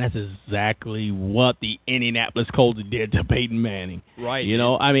pressure, and that's exactly what the Indianapolis Colts did to Peyton Manning. Right.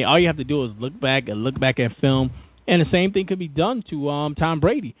 All you have to do is look back at film, and the same thing could be done to Tom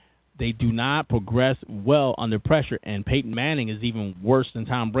Brady. They do not progress well under pressure, and Peyton Manning is even worse than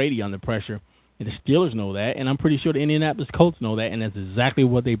Tom Brady under pressure. And the Steelers know that, and I'm pretty sure the Indianapolis Colts know that, and that's exactly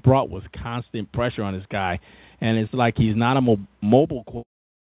what they brought was constant pressure on this guy. And it's like he's not a mobile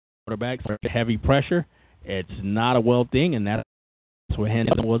quarterback for heavy pressure. It's not a well thing, and that's what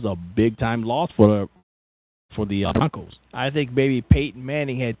Henderson was a big-time loss for the Broncos. I think maybe Peyton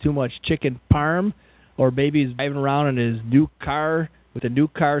Manning had too much chicken parm, or maybe he's driving around in his new car with a new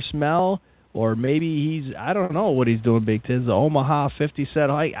car smell, or maybe I don't know what he's doing, Big Tiz, the Omaha 50-cent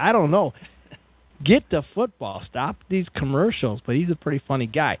hike. I don't know. Get the football. Stop these commercials. But he's a pretty funny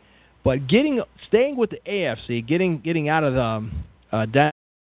guy. But staying with the AFC, getting out of the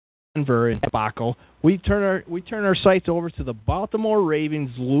Denver and debacle, we turn our sights over to the Baltimore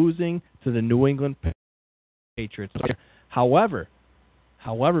Ravens losing to the New England Patriots. However,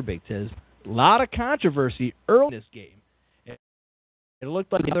 Big Tiz, a lot of controversy early in this game. It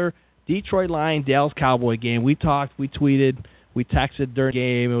looked like another Detroit Lions Dallas Cowboy game. We talked, we tweeted, we texted during the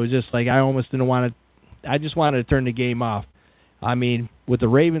game. It was just like I just wanted to turn the game off. I mean, with the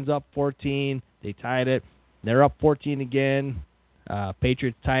Ravens up 14, they tied it. They're up 14 again.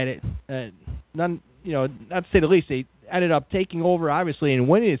 Patriots tied it. Not to say the least, they ended up taking over, obviously, and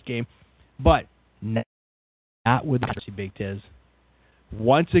winning this game, but not with the Big Tiz.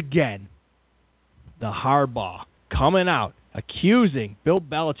 Once again, the Harbaugh coming out, accusing Bill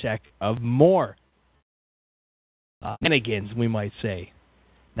Belichick of more shenanigans, we might say.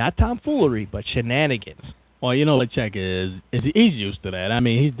 Not tomfoolery, but shenanigans. Well, Belichick is he's used to that. I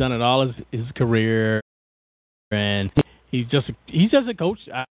mean, he's done it all his career, and he's just a coach.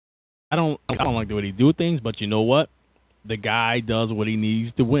 I don't like the way he do things, but you know what? The guy does what he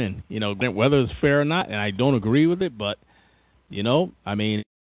needs to win. Whether it's fair or not, and I don't agree with it, but I mean,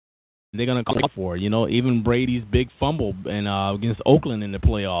 they're gonna call for it. Even Brady's big fumble against Oakland in the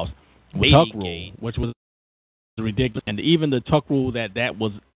playoffs, Tuck rule, which was ridiculous, and even the Tuck rule that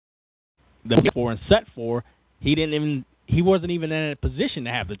was for and set for, he wasn't even in a position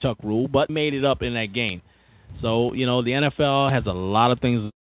to have the Tuck rule, but made it up in that game. So the NFL has a lot of things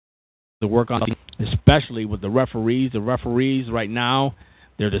to work on, especially with the referees. The referees right now,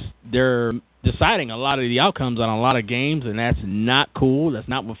 they're deciding a lot of the outcomes on a lot of games, and that's not cool. That's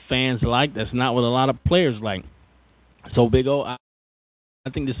not what fans like. That's not what a lot of players like. So, Big O, I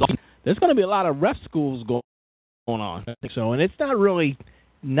think there's going to be a lot of ref schools going on. So, and it's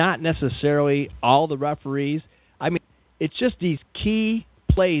not necessarily all the referees. I mean, it's just these key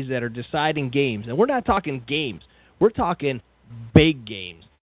plays that are deciding games. And we're not talking games. We're talking big games.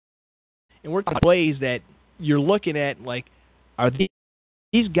 And we're talking plays that you're looking at, like, are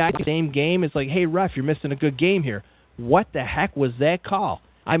these guys the same game? It's like, hey, ref, you're missing a good game here. What the heck was that call?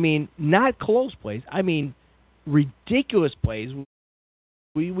 I mean, not close plays. I mean, ridiculous plays.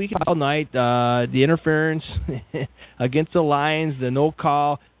 We can all night the interference against the Lions, the no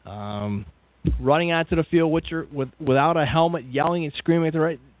call, running onto the field without a helmet, yelling and screaming at the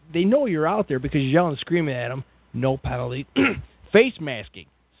right. They know you're out there because you're yelling and screaming at them. No penalty. Face masking,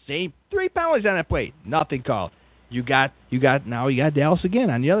 same 3 penalties on that play. Nothing called. You got Dallas again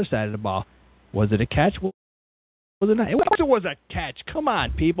on the other side of the ball. Was it a catch? Was it not? It was a catch. Come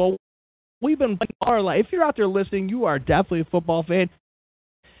on, people. We've been playing all our life. If you're out there listening, you are definitely a football fan.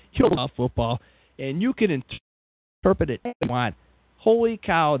 You love football, and you can interpret it as you want. Holy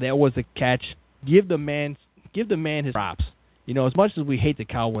cow, that was a catch. Give the man his props. As much as we hate the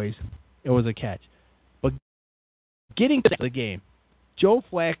Cowboys, it was a catch. But getting to the game, Joe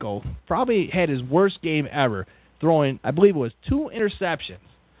Flacco probably had his worst game ever, throwing, I believe it was 2 interceptions.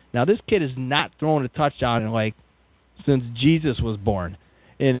 Now, this kid has not thrown a touchdown since Jesus was born.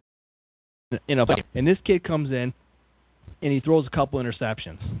 And this kid comes in, and he throws a couple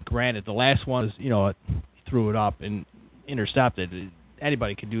interceptions. Granted, the last one is, he threw it up and intercepted.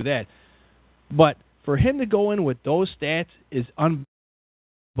 Anybody can do that. But for him to go in with those stats is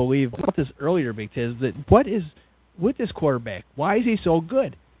unbelievable. I thought this earlier, Big Tiz, that what is with this quarterback? Why is he so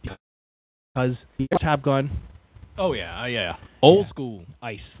good? Because he's Top Gun. Oh, yeah. Old school.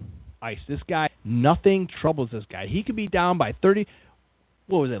 Ice. This guy, nothing troubles this guy. He could be down by 30.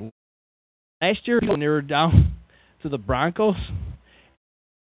 What was it? Last year when they were down to the Broncos,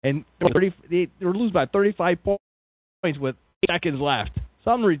 and they were losing by 35 points with 8 seconds left.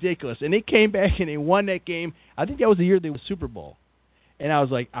 Something ridiculous. And they came back and they won that game. I think that was the year they won the Super Bowl. And I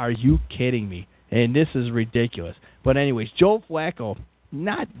was like, are you kidding me? And this is ridiculous. But anyways, Joe Flacco,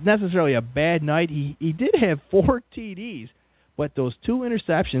 not necessarily a bad night. He did have 4 TDs, but those 2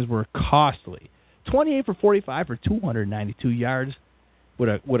 interceptions were costly. 28 for 45 for 292 yards with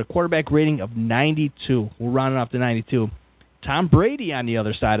a quarterback rating of 92. We're rounding off to 92. Tom Brady on the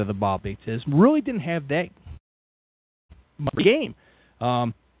other side of the ball, Big Tiz, really didn't have that game.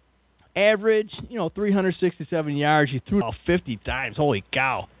 Average, 367 yards. He threw it 50 times. Holy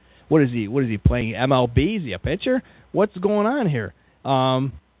cow. What is he playing? MLB? Is he a pitcher? What's going on here?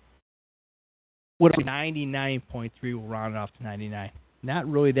 What 99.3 will round it off to 99. Not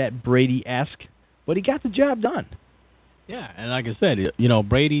really that Brady-esque, but he got the job done. Yeah, and like I said,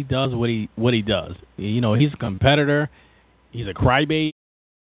 Brady does what he does. He's a competitor. He's a crybaby.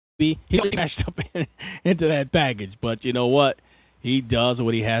 He matched up into that package, but you know what? He does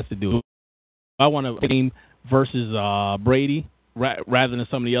what he has to do. I want a team versus Brady rather than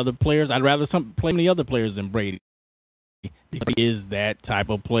some of the other players. I'd rather play some of the other players than Brady. because he is that type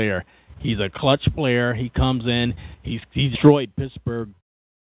of player. He's a clutch player. He comes in. He's destroyed Pittsburgh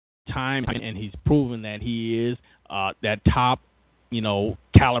time, and he's proven that he is that top,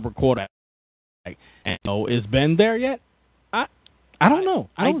 caliber quarterback. And is Ben there yet? I don't know.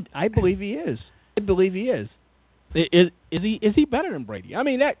 I believe he is. Is he better than Brady? I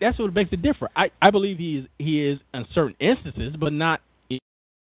mean, that's what makes it different. I believe he is in certain instances, but not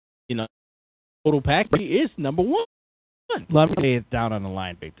total package. He is number one. Let me lay it down on the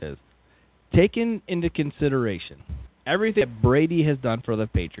line, Big Tiz. Taking into consideration everything that Brady has done for the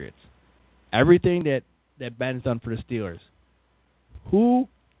Patriots, everything that Ben's done for the Steelers, who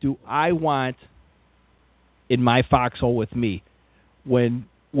do I want in my foxhole with me when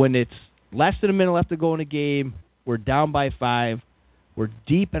it's less than a minute left to go in the game, we're down by 5, we're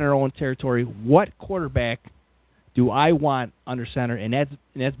deep in our own territory? What quarterback do I want under center? And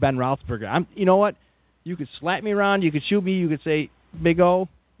that's Ben Roethlisberger. You know what? You could slap me around, you could shoot me, you could say, Big O,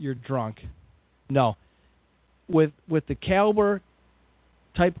 you're drunk. No. With the caliber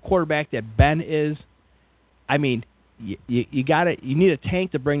type of quarterback that Ben is, I mean, you need a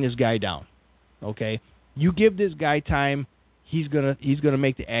tank to bring this guy down. Okay? You give this guy time, he's gonna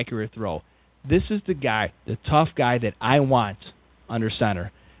make the accurate throw. This is the guy, the tough guy that I want under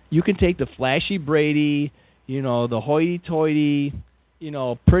center. You can take the flashy Brady, the hoity-toity,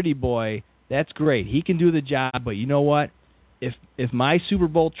 pretty boy. That's great. He can do the job, but you know what? If my Super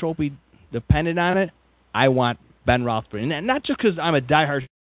Bowl trophy depended on it, I want Ben Roethlisberger. And not just because I'm a diehard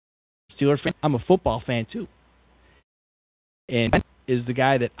Steelers fan. I'm a football fan, too. And Ben is the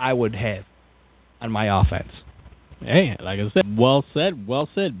guy that I would have on my offense. Hey, like I said, well said,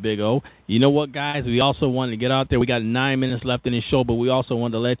 Big O. You know what, guys? We also wanted to get out there. We got 9 minutes left in the show, but we also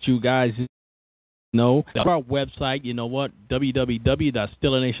wanted to let you guys know our website,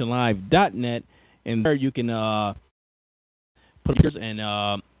 www.steelernationlive.net, and there you can put pictures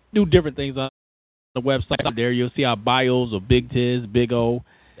and do different things on the website. There you'll see our bios of Big Tiz, Big O.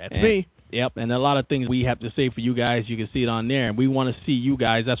 That's me. Yep, and a lot of things we have to say for you guys. You can see it on there, and we want to see you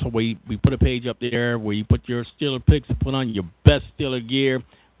guys. That's why we put a page up there where you put your Steeler picks, put on your best Steeler gear,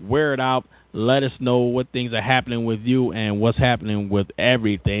 wear it out. Let us know what things are happening with you and what's happening with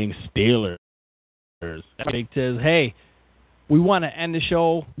everything Steelers. Big Tiz, hey, we want to end the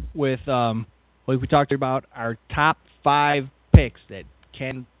show with like we talked about, our top 5 picks that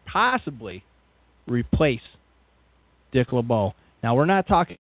can possibly replace Dick Labeau. Now, we're not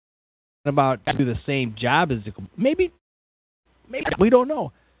talking about do the same job as Dick Labeau. Maybe we don't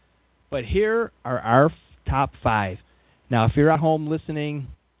know. But here are our top 5. Now, if you're at home listening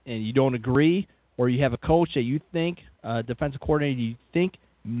and you don't agree, or you have a coach that you think, defensive coordinator you think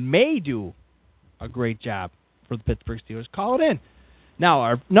may do a great job for the Pittsburgh Steelers, call it in. Now,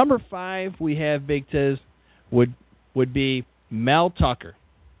 our number 5 we have, Big Tiz, would be Mel Tucker.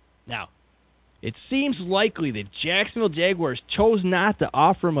 Now, it seems likely that Jacksonville Jaguars chose not to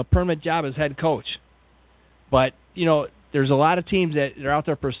offer him a permanent job as head coach. But, there's a lot of teams that are out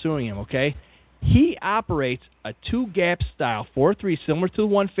there pursuing him, okay? He operates a 2-gap style, 4-3, similar to the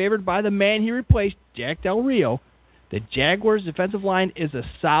one favored by the man he replaced, Jack Del Rio. The Jaguars' defensive line is a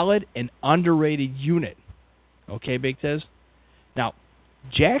solid and underrated unit. Okay, Big Tiz? Now,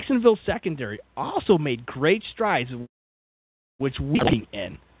 Jacksonville secondary also made great strides, which we're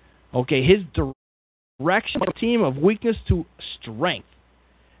in. Okay, his direction team of weakness to strength.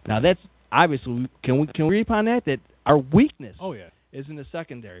 Now, that's obviously, can we agree upon that? That our weakness is in the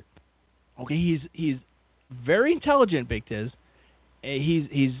secondary. Okay, he's very intelligent, Big Tiz.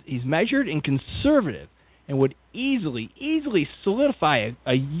 He's measured and conservative, and would easily solidify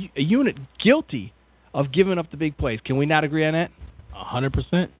a unit guilty of giving up the big plays. Can we not agree on that?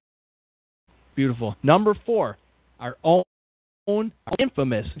 100%. Beautiful. Number 4, our own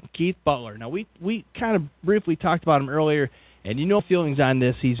infamous Keith Butler. Now, we kind of briefly talked about him earlier, and feelings on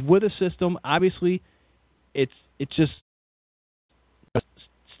this. He's with a system. Obviously, it's just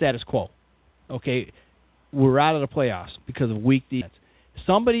status quo. Okay, we're out of the playoffs because of weak defense.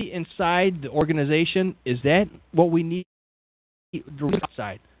 Somebody inside the organization, is that what we need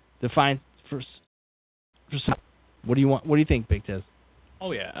outside to find for what do you want? What do you think, Big Tiz?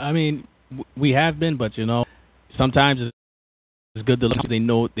 Oh yeah, I mean we have been, but sometimes it's good to look. They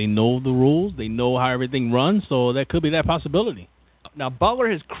know the rules, they know how everything runs, so that could be that possibility. Now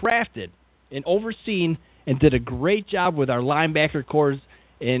Butler has crafted and overseen and did a great job with our linebacker corps,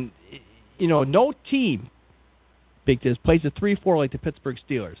 and no team, Big Tiz, plays a 3-4 like the Pittsburgh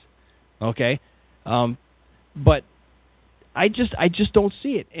Steelers. Okay, but I just don't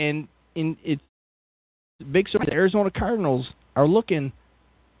see it, and it's big. The Arizona Cardinals are looking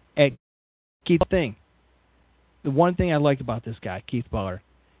at Keith thing. the one thing I like about this guy, Keith Butler,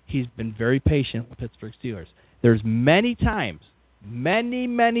 he's been very patient with Pittsburgh Steelers. There's many times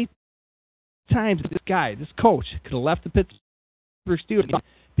this guy, this coach, could have left the Pittsburgh Steelers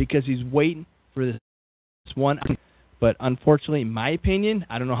because he's waiting for this one. But unfortunately, in my opinion,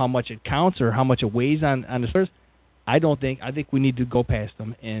 I don't know how much it counts or how much it weighs on the Steelers. I think we need to go past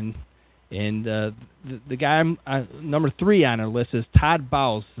them. And the guy number 3 on our list is Todd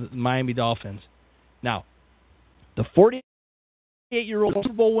Bowles, Miami Dolphins. Now, the 48-year-old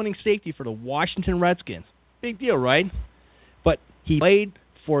Super Bowl winning safety for the Washington Redskins. Big deal, right? But he played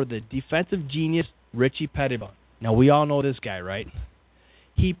for the defensive genius Richie Pettibone. Now, we all know this guy, right?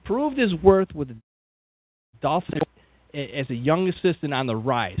 He proved his worth with the Dolphins as a young assistant on the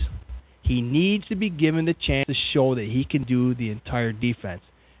rise. He needs to be given the chance to show that he can do the entire defense.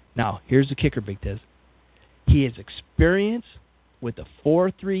 Now, here's the kicker, Big Tiz. He has experience with the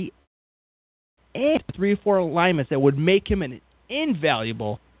 4-3 and 3-4 alignments that would make him an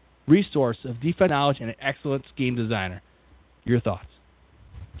invaluable resource of defense knowledge and an excellent scheme designer. Your thoughts?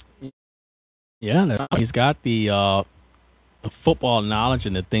 Yeah, he's got the football knowledge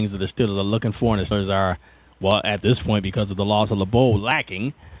and the things that the Steelers are looking for, and the Steelers are, well, at this point, because of the loss of Labeau,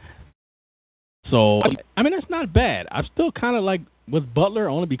 lacking. So, I mean, that's not bad. I'm still kind of like with Butler,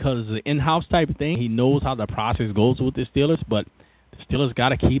 only because it's an in-house type of thing. He knows how the process goes with the Steelers, but the Steelers got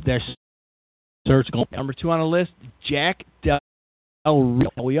to keep their search going. Number 2 on the list, Jack Del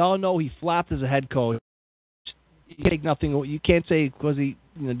Rio. We all know he flopped as a head coach. You can't say because he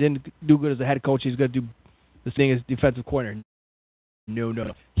didn't do good as a head coach, he's going to do the thing as defensive coordinator.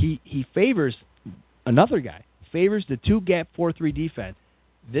 No. He favors another guy. Favors the 2-gap 4-3 defense.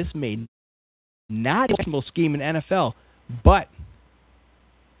 This may not be a optimal scheme in NFL, but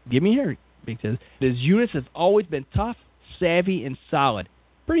give me here, because his units have always been tough, savvy, and solid.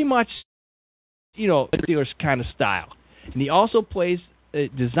 Pretty much, Steelers kind of style. And he also plays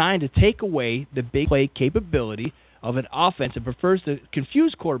designed to take away the big play capability of an offense and prefers to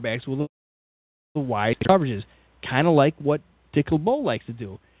confuse quarterbacks with the wide coverages, kind of like what Dick Labeau likes to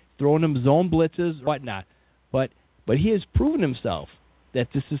do, throwing them zone blitzes, whatnot. But he has proven himself that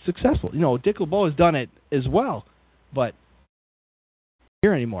this is successful. Dick Labeau has done it as well, but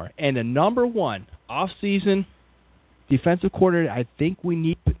here anymore. And the number 1 off-season defensive coordinator, I think we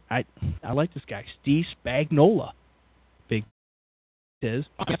need. I like this guy, Steve Spagnuolo. Big is.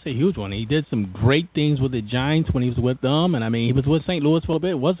 That's a huge one. He did some great things with the Giants when he was with them, and I mean he was with St. Louis for a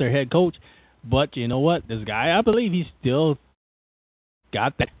bit. Was their head coach, but you know what? This guy, I believe, he still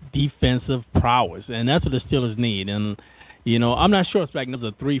got that defensive prowess, and that's what the Steelers need. And I'm not sure if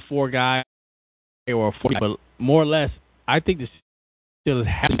Spagnuolo's a 3-4 guy or a 4, but more or less, I think the Steelers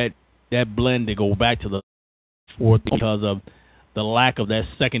have that blend to go back to the 4th because of the lack of that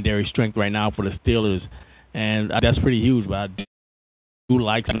secondary strength right now for the Steelers, and that's pretty huge. But I do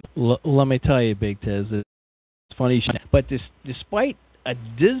like it. Let me tell you, Big Tiz, it's funny, but despite a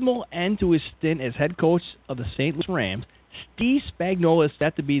dismal end to his stint as head coach of the St. Louis Rams, Steve Spagnuolo is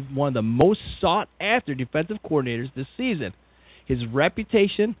set to be one of the most sought-after defensive coordinators this season. His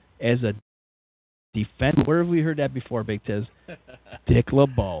reputation as a defense, where have we heard that before, Big Tiz? Dick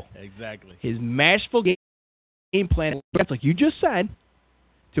Labeau. Exactly. His masterful game plan, like you just said,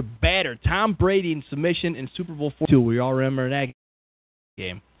 to batter Tom Brady in submission in Super Bowl 42. We all remember that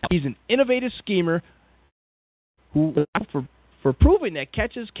game. He's an innovative schemer who, for proving that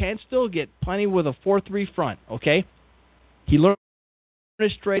catches can still get plenty with a 4-3 front, okay? He learned a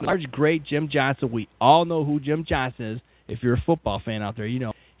straight, large, great Jim Johnson. We all know who Jim Johnson is. If you're a football fan out there, you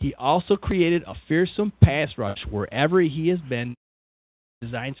know. He also created a fearsome pass rush wherever he has been,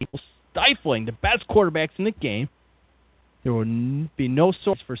 designed stifling the best quarterbacks in the game. There will be no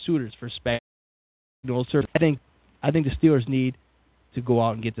source for suitors for Spagnuolo. I think the Steelers need to go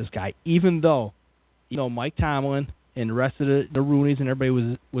out and get this guy, even though, Mike Tomlin and the rest of the Roonies and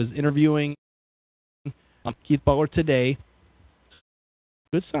everybody was interviewing Keith Butler today.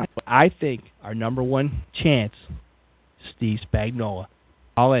 Good sign. But I think our number 1 chance, Steve Spagnuolo.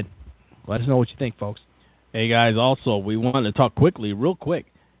 All in. Let us know what you think, folks. Hey, guys, also, we wanted to talk real quick.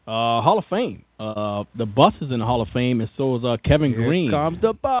 Hall of Fame. The bus is in the Hall of Fame, and so is Kevin Green. Here comes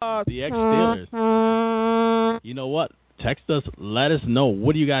the bus. The ex-Steelers. You know what? Text us. Let us know.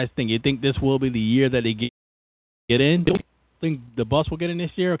 What do you guys think? You think this will be the year that they get in? Do you think the bus will get in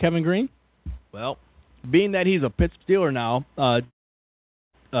this year, or Kevin Green? Well, being that he's a Pittsburgh Steeler now,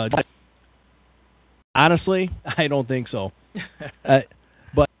 honestly, I don't think so.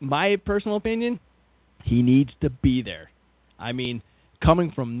 But my personal opinion, he needs to be there. I mean,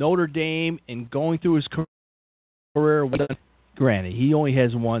 coming from Notre Dame and going through his career, granted, he only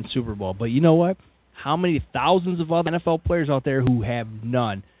has 1 Super Bowl. But you know what? how many thousands of other NFL players out there who have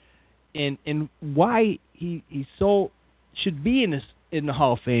none, and why he so should be in the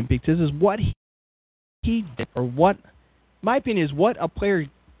Hall of Fame, because is what he did, or what my opinion is what a player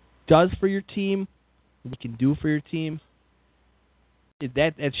does for your team, what he can do for your team.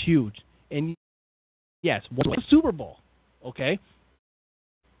 That's huge. And yes, won the Super Bowl, okay?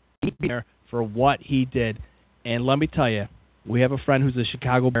 There for what he did. And let me tell you, we have a friend who's a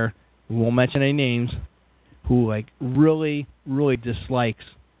Chicago Bear, we won't mention any names, who really, really dislikes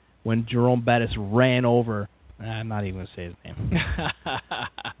when Jerome Bettis ran over. I'm not even going to say his name.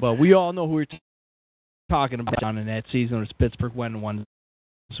 But we all know who we're talking about in that season when Pittsburgh went and won the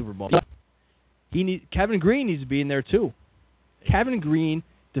Super Bowl. Kevin Green needs to be in there too. Kevin Green,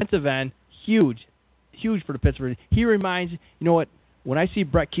 defensive end, huge for the Pittsburgh. He reminds, you know what, when I see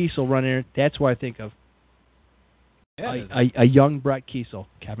Brett Kiesel run in, that's what I think of. A young Brett Kiesel,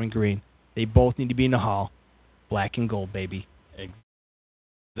 Kevin Green. They both need to be in the Hall. Black and gold, baby.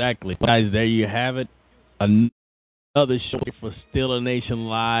 Exactly. Guys, there you have it. Another show for Steeler Nation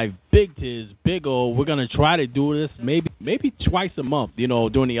Live. Big Tiz, Big O. We're going to try to do this maybe twice a month,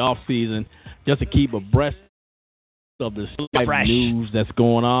 during the off season, just to keep abreast of the live news that's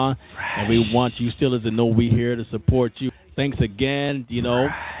going on. And we want you Steelers to know we're here to support you. Thanks again,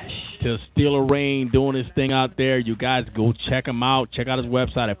 to Steeler Rain doing his thing out there. You guys go check him out. Check out his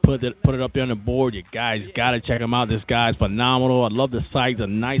website. I put it up there on the board. You guys got to check him out. This guy's phenomenal. I love the site. It's a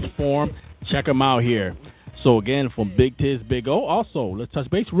nice form. Check him out here. So, again, from Big Tiz, Big O. Also, let's touch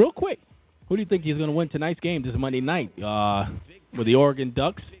base real quick. Who do you think is going to win tonight's game this Monday night with the Oregon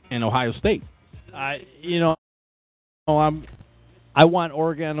Ducks and Ohio State? I want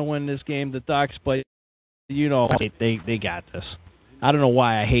Oregon to win this game, the Ducks, but they got this. I don't know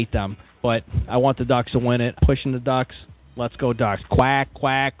why I hate them, but I want the Ducks to win it. Pushing the Ducks. Let's go Ducks. Quack,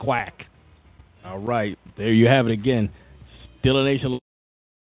 quack, quack. All right. There you have it again. Steeler Nation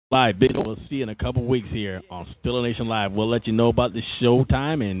Live. Big O. We'll see you in a couple weeks here on Steeler Nation Live. We'll let you know about the show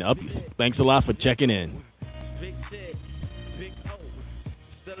time and up. Thanks a lot for checking in. Big Tiz, Big O,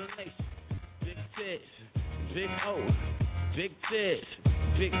 Steeler Nation. Big Tiz, Big O, Big Tiz,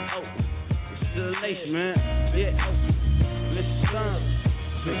 Big O, Steeler Nation, man. Yeah. Mr. Stone,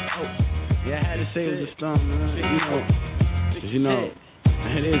 Big O. Yeah, I had to say it was a Stone, man. It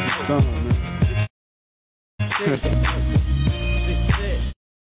is a Stone, man.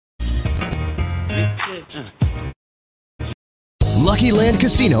 Lucky Land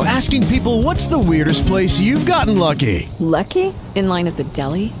Casino, asking people, what's the weirdest place you've gotten lucky? Lucky? In line at the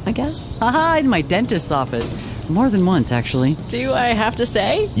deli, I guess? Aha, in my dentist's office. More than once, actually. Do I have to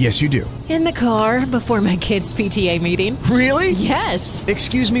say? Yes, you do. In the car before my kids' PTA meeting. Really? Yes.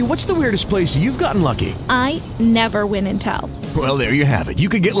 Excuse me, what's the weirdest place you've gotten lucky? I never win and tell. Well, there you have it. You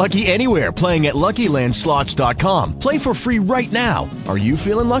can get lucky anywhere, playing at LuckyLandSlots.com. Play for free right now. Are you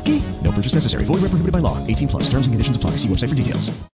feeling lucky? No purchase necessary. Void where prohibited by law. 18+. Terms and conditions apply. See website for details.